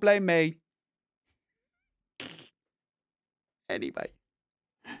fault. Don't blame me. Anyway,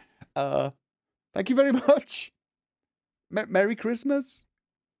 thank you very much. Merry Christmas.